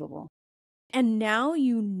unbelievable. And now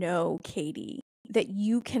Katy, that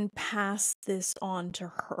you can pass this on to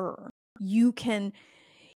her. You can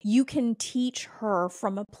teach her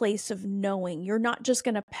from a place of knowing. You're not just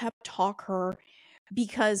going to pep talk her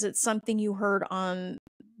because it's something you heard on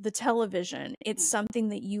the television. It's something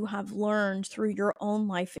that you have learned through your own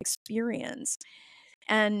life experience.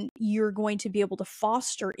 And you're going to be able to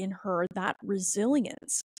foster in her that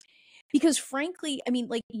resilience. Because frankly, I mean,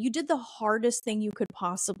 like, you did the hardest thing you could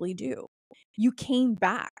possibly do. You came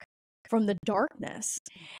back from the darkness,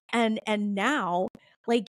 and now,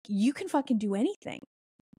 like, you can fucking do anything.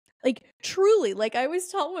 Like, truly, like, I always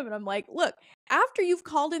tell women, I'm like, look, after you've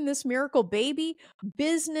called in this miracle baby,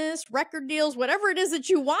 business, record deals, whatever it is that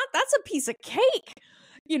you want, that's a piece of cake,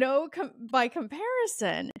 you know, by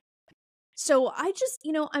comparison. So I just,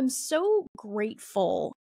 you know, I'm so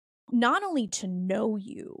grateful not only to know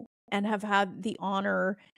you and have had the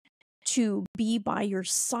honor to be by your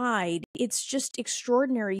side, it's just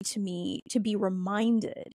extraordinary to me to be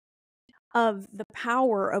reminded of the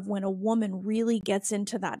power of when a woman really gets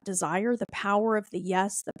into that desire, the power of the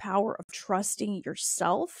yes, the power of trusting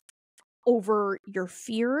yourself over your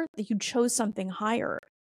fear that you chose something higher.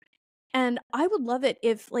 And I would love it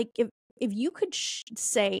if, like, if you could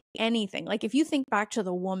say anything, like if you think back to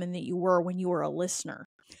the woman that you were when you were a listener,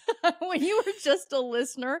 when you were just a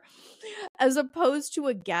listener as opposed to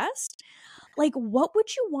a guest, like, what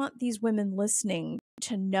would you want these women listening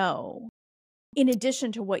to know in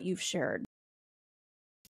addition to what you've shared?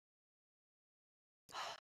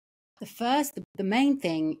 The main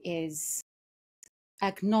thing is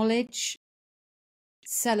acknowledge,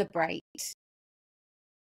 celebrate,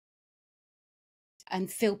 and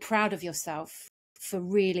feel proud of yourself for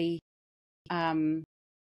really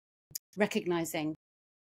recognizing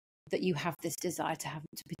that you have this desire to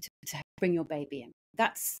bring your baby in.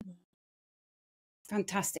 That's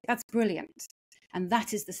fantastic. That's brilliant. And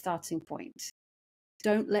that is the starting point.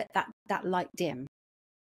 Don't let that light dim,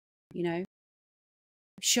 you know.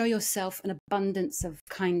 Show yourself an abundance of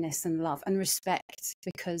kindness and love and respect,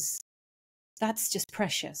 because that's just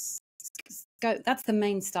precious. That's the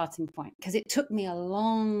main starting point, because it took me a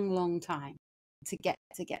long time to get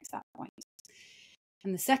to that point.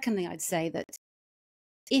 And the second thing I'd say, that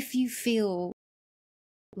if you feel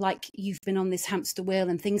like you've been on this hamster wheel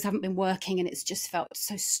and things haven't been working and it's just felt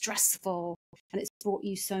so stressful and it's brought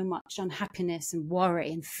you so much unhappiness and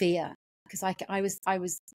worry and fear, because I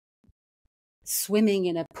was swimming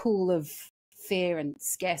in a pool of fear and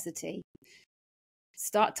scarcity.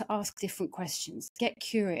 Start to ask different questions. Get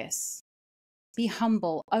curious. Be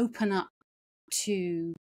humble. Open up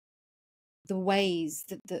to the ways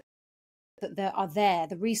that there are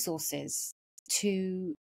the resources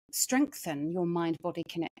to strengthen your mind-body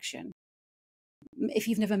connection. If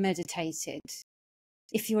you've never meditated,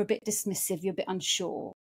 if you're a bit dismissive, you're a bit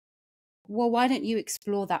unsure, well, why don't you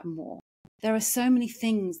explore that more? There are so many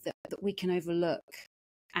things that we can overlook,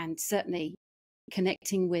 and certainly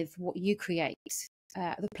connecting with what you create,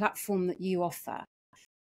 the platform that you offer.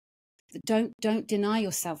 Don't deny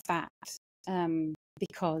yourself that,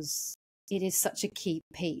 because it is such a key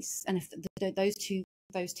piece. And if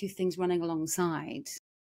those two things running alongside,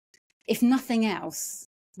 if nothing else,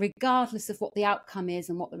 regardless of what the outcome is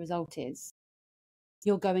and what the result is,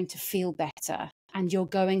 you're going to feel better, and you're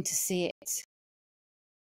going to see it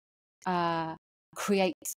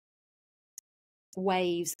create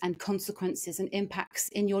waves and consequences and impacts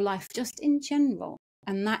in your life just in general.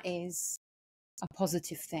 And that is a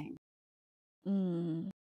positive thing. And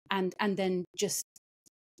then just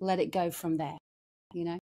let it go from there, you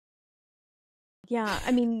know? Yeah,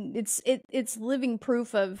 I mean, it's living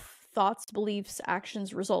proof of thoughts, beliefs,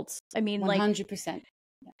 actions, results. I mean, 100%.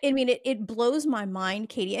 I mean, it blows my mind,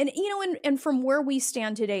 Katy. And, you know, and from where we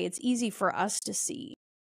stand today, it's easy for us to see.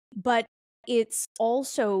 But it's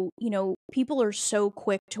also, you know, people are so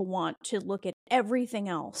quick to want to look at everything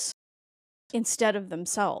else instead of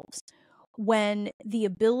themselves, when the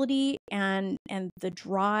ability and the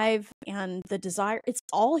drive and the desire, it's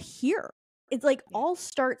all here. It's like all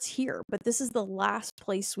starts here, but this is the last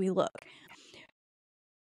place we look.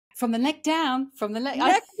 From the neck down, neck down,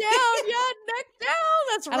 yeah, neck down.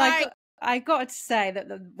 That's right. I got to say that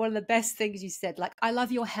one of the best things you said, like, I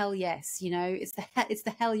love your hell yes, you know, it's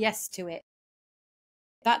the hell yes to it.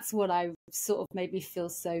 That's what I sort of made me feel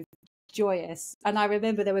so joyous. And I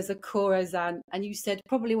remember there was a call, Rosanne, and you said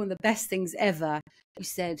probably one of the best things ever. You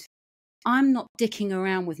said, I'm not dicking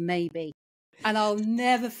around with maybe. And I'll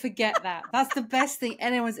never forget that. That's the best thing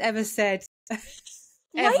anyone's ever said.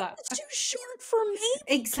 Ever. Life is too short for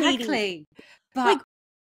maybe. Exactly. Katy. But like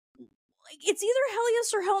it's either hell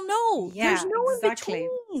yes or hell no. Yeah, there's no exactly. in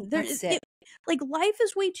between. That's it. Like, life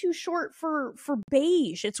is way too short for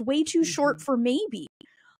beige. It's way too short for maybe.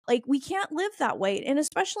 Like, we can't live that way. And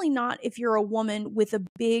especially not if you're a woman with a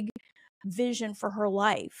big vision for her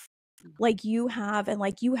life, like you have, and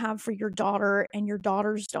like you have for your daughter and your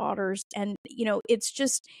daughter's daughters. And, you know, it's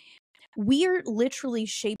just, we're literally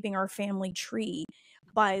shaping our family tree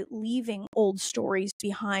by leaving old stories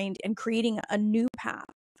behind and creating a new path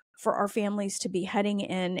for our families to be heading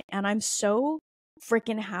in. And I'm so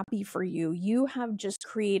freaking happy for you. You have just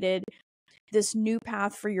created this new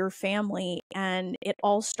path for your family. And it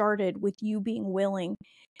all started with you being willing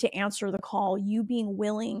to answer the call, you being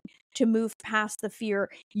willing to move past the fear,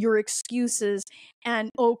 your excuses, and,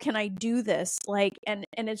 oh, can I do this? Like, and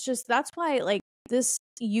it's just, that's why, like, this,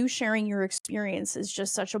 you sharing your experience is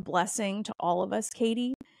just such a blessing to all of us,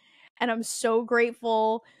 Katy. And I'm so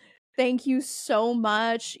grateful. Thank you so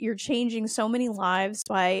much. You're changing so many lives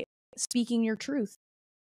by speaking your truth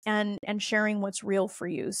and sharing what's real for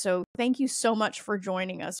you. So thank you so much for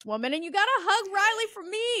joining us, woman. And you got to hug Riley from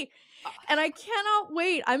me. And I cannot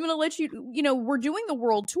wait. I'm going to let you, we're doing the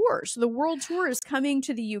world tour. So the world tour is coming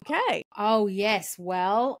to the UK. Oh, yes.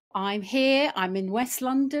 Well, I'm here. I'm in West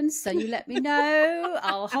London. So you let me know.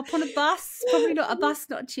 I'll hop on a bus, probably not a bus,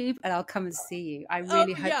 not a tube, and I'll come and see you. I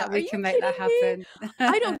really hope that we can make that happen.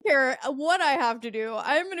 I don't care what I have to do.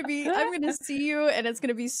 I'm going to see you, and it's going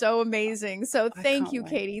to be so amazing. So thank you,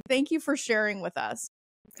 Katy. Thank you for sharing with us.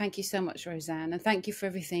 Thank you so much, Rosanne. And thank you for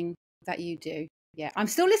everything that you do. Yeah, I'm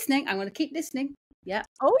still listening. I'm going to keep listening. Yeah.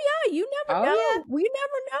 Oh, yeah. You never know. Yeah. We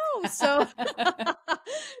never know. So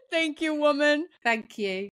thank you, woman. Thank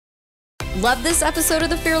you. Love this episode of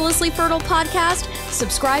the Fearlessly Fertile podcast?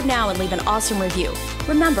 Subscribe now and leave an awesome review.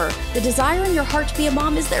 Remember, the desire in your heart to be a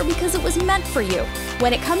mom is there because it was meant for you.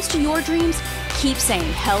 When it comes to your dreams, keep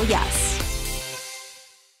saying hell yes.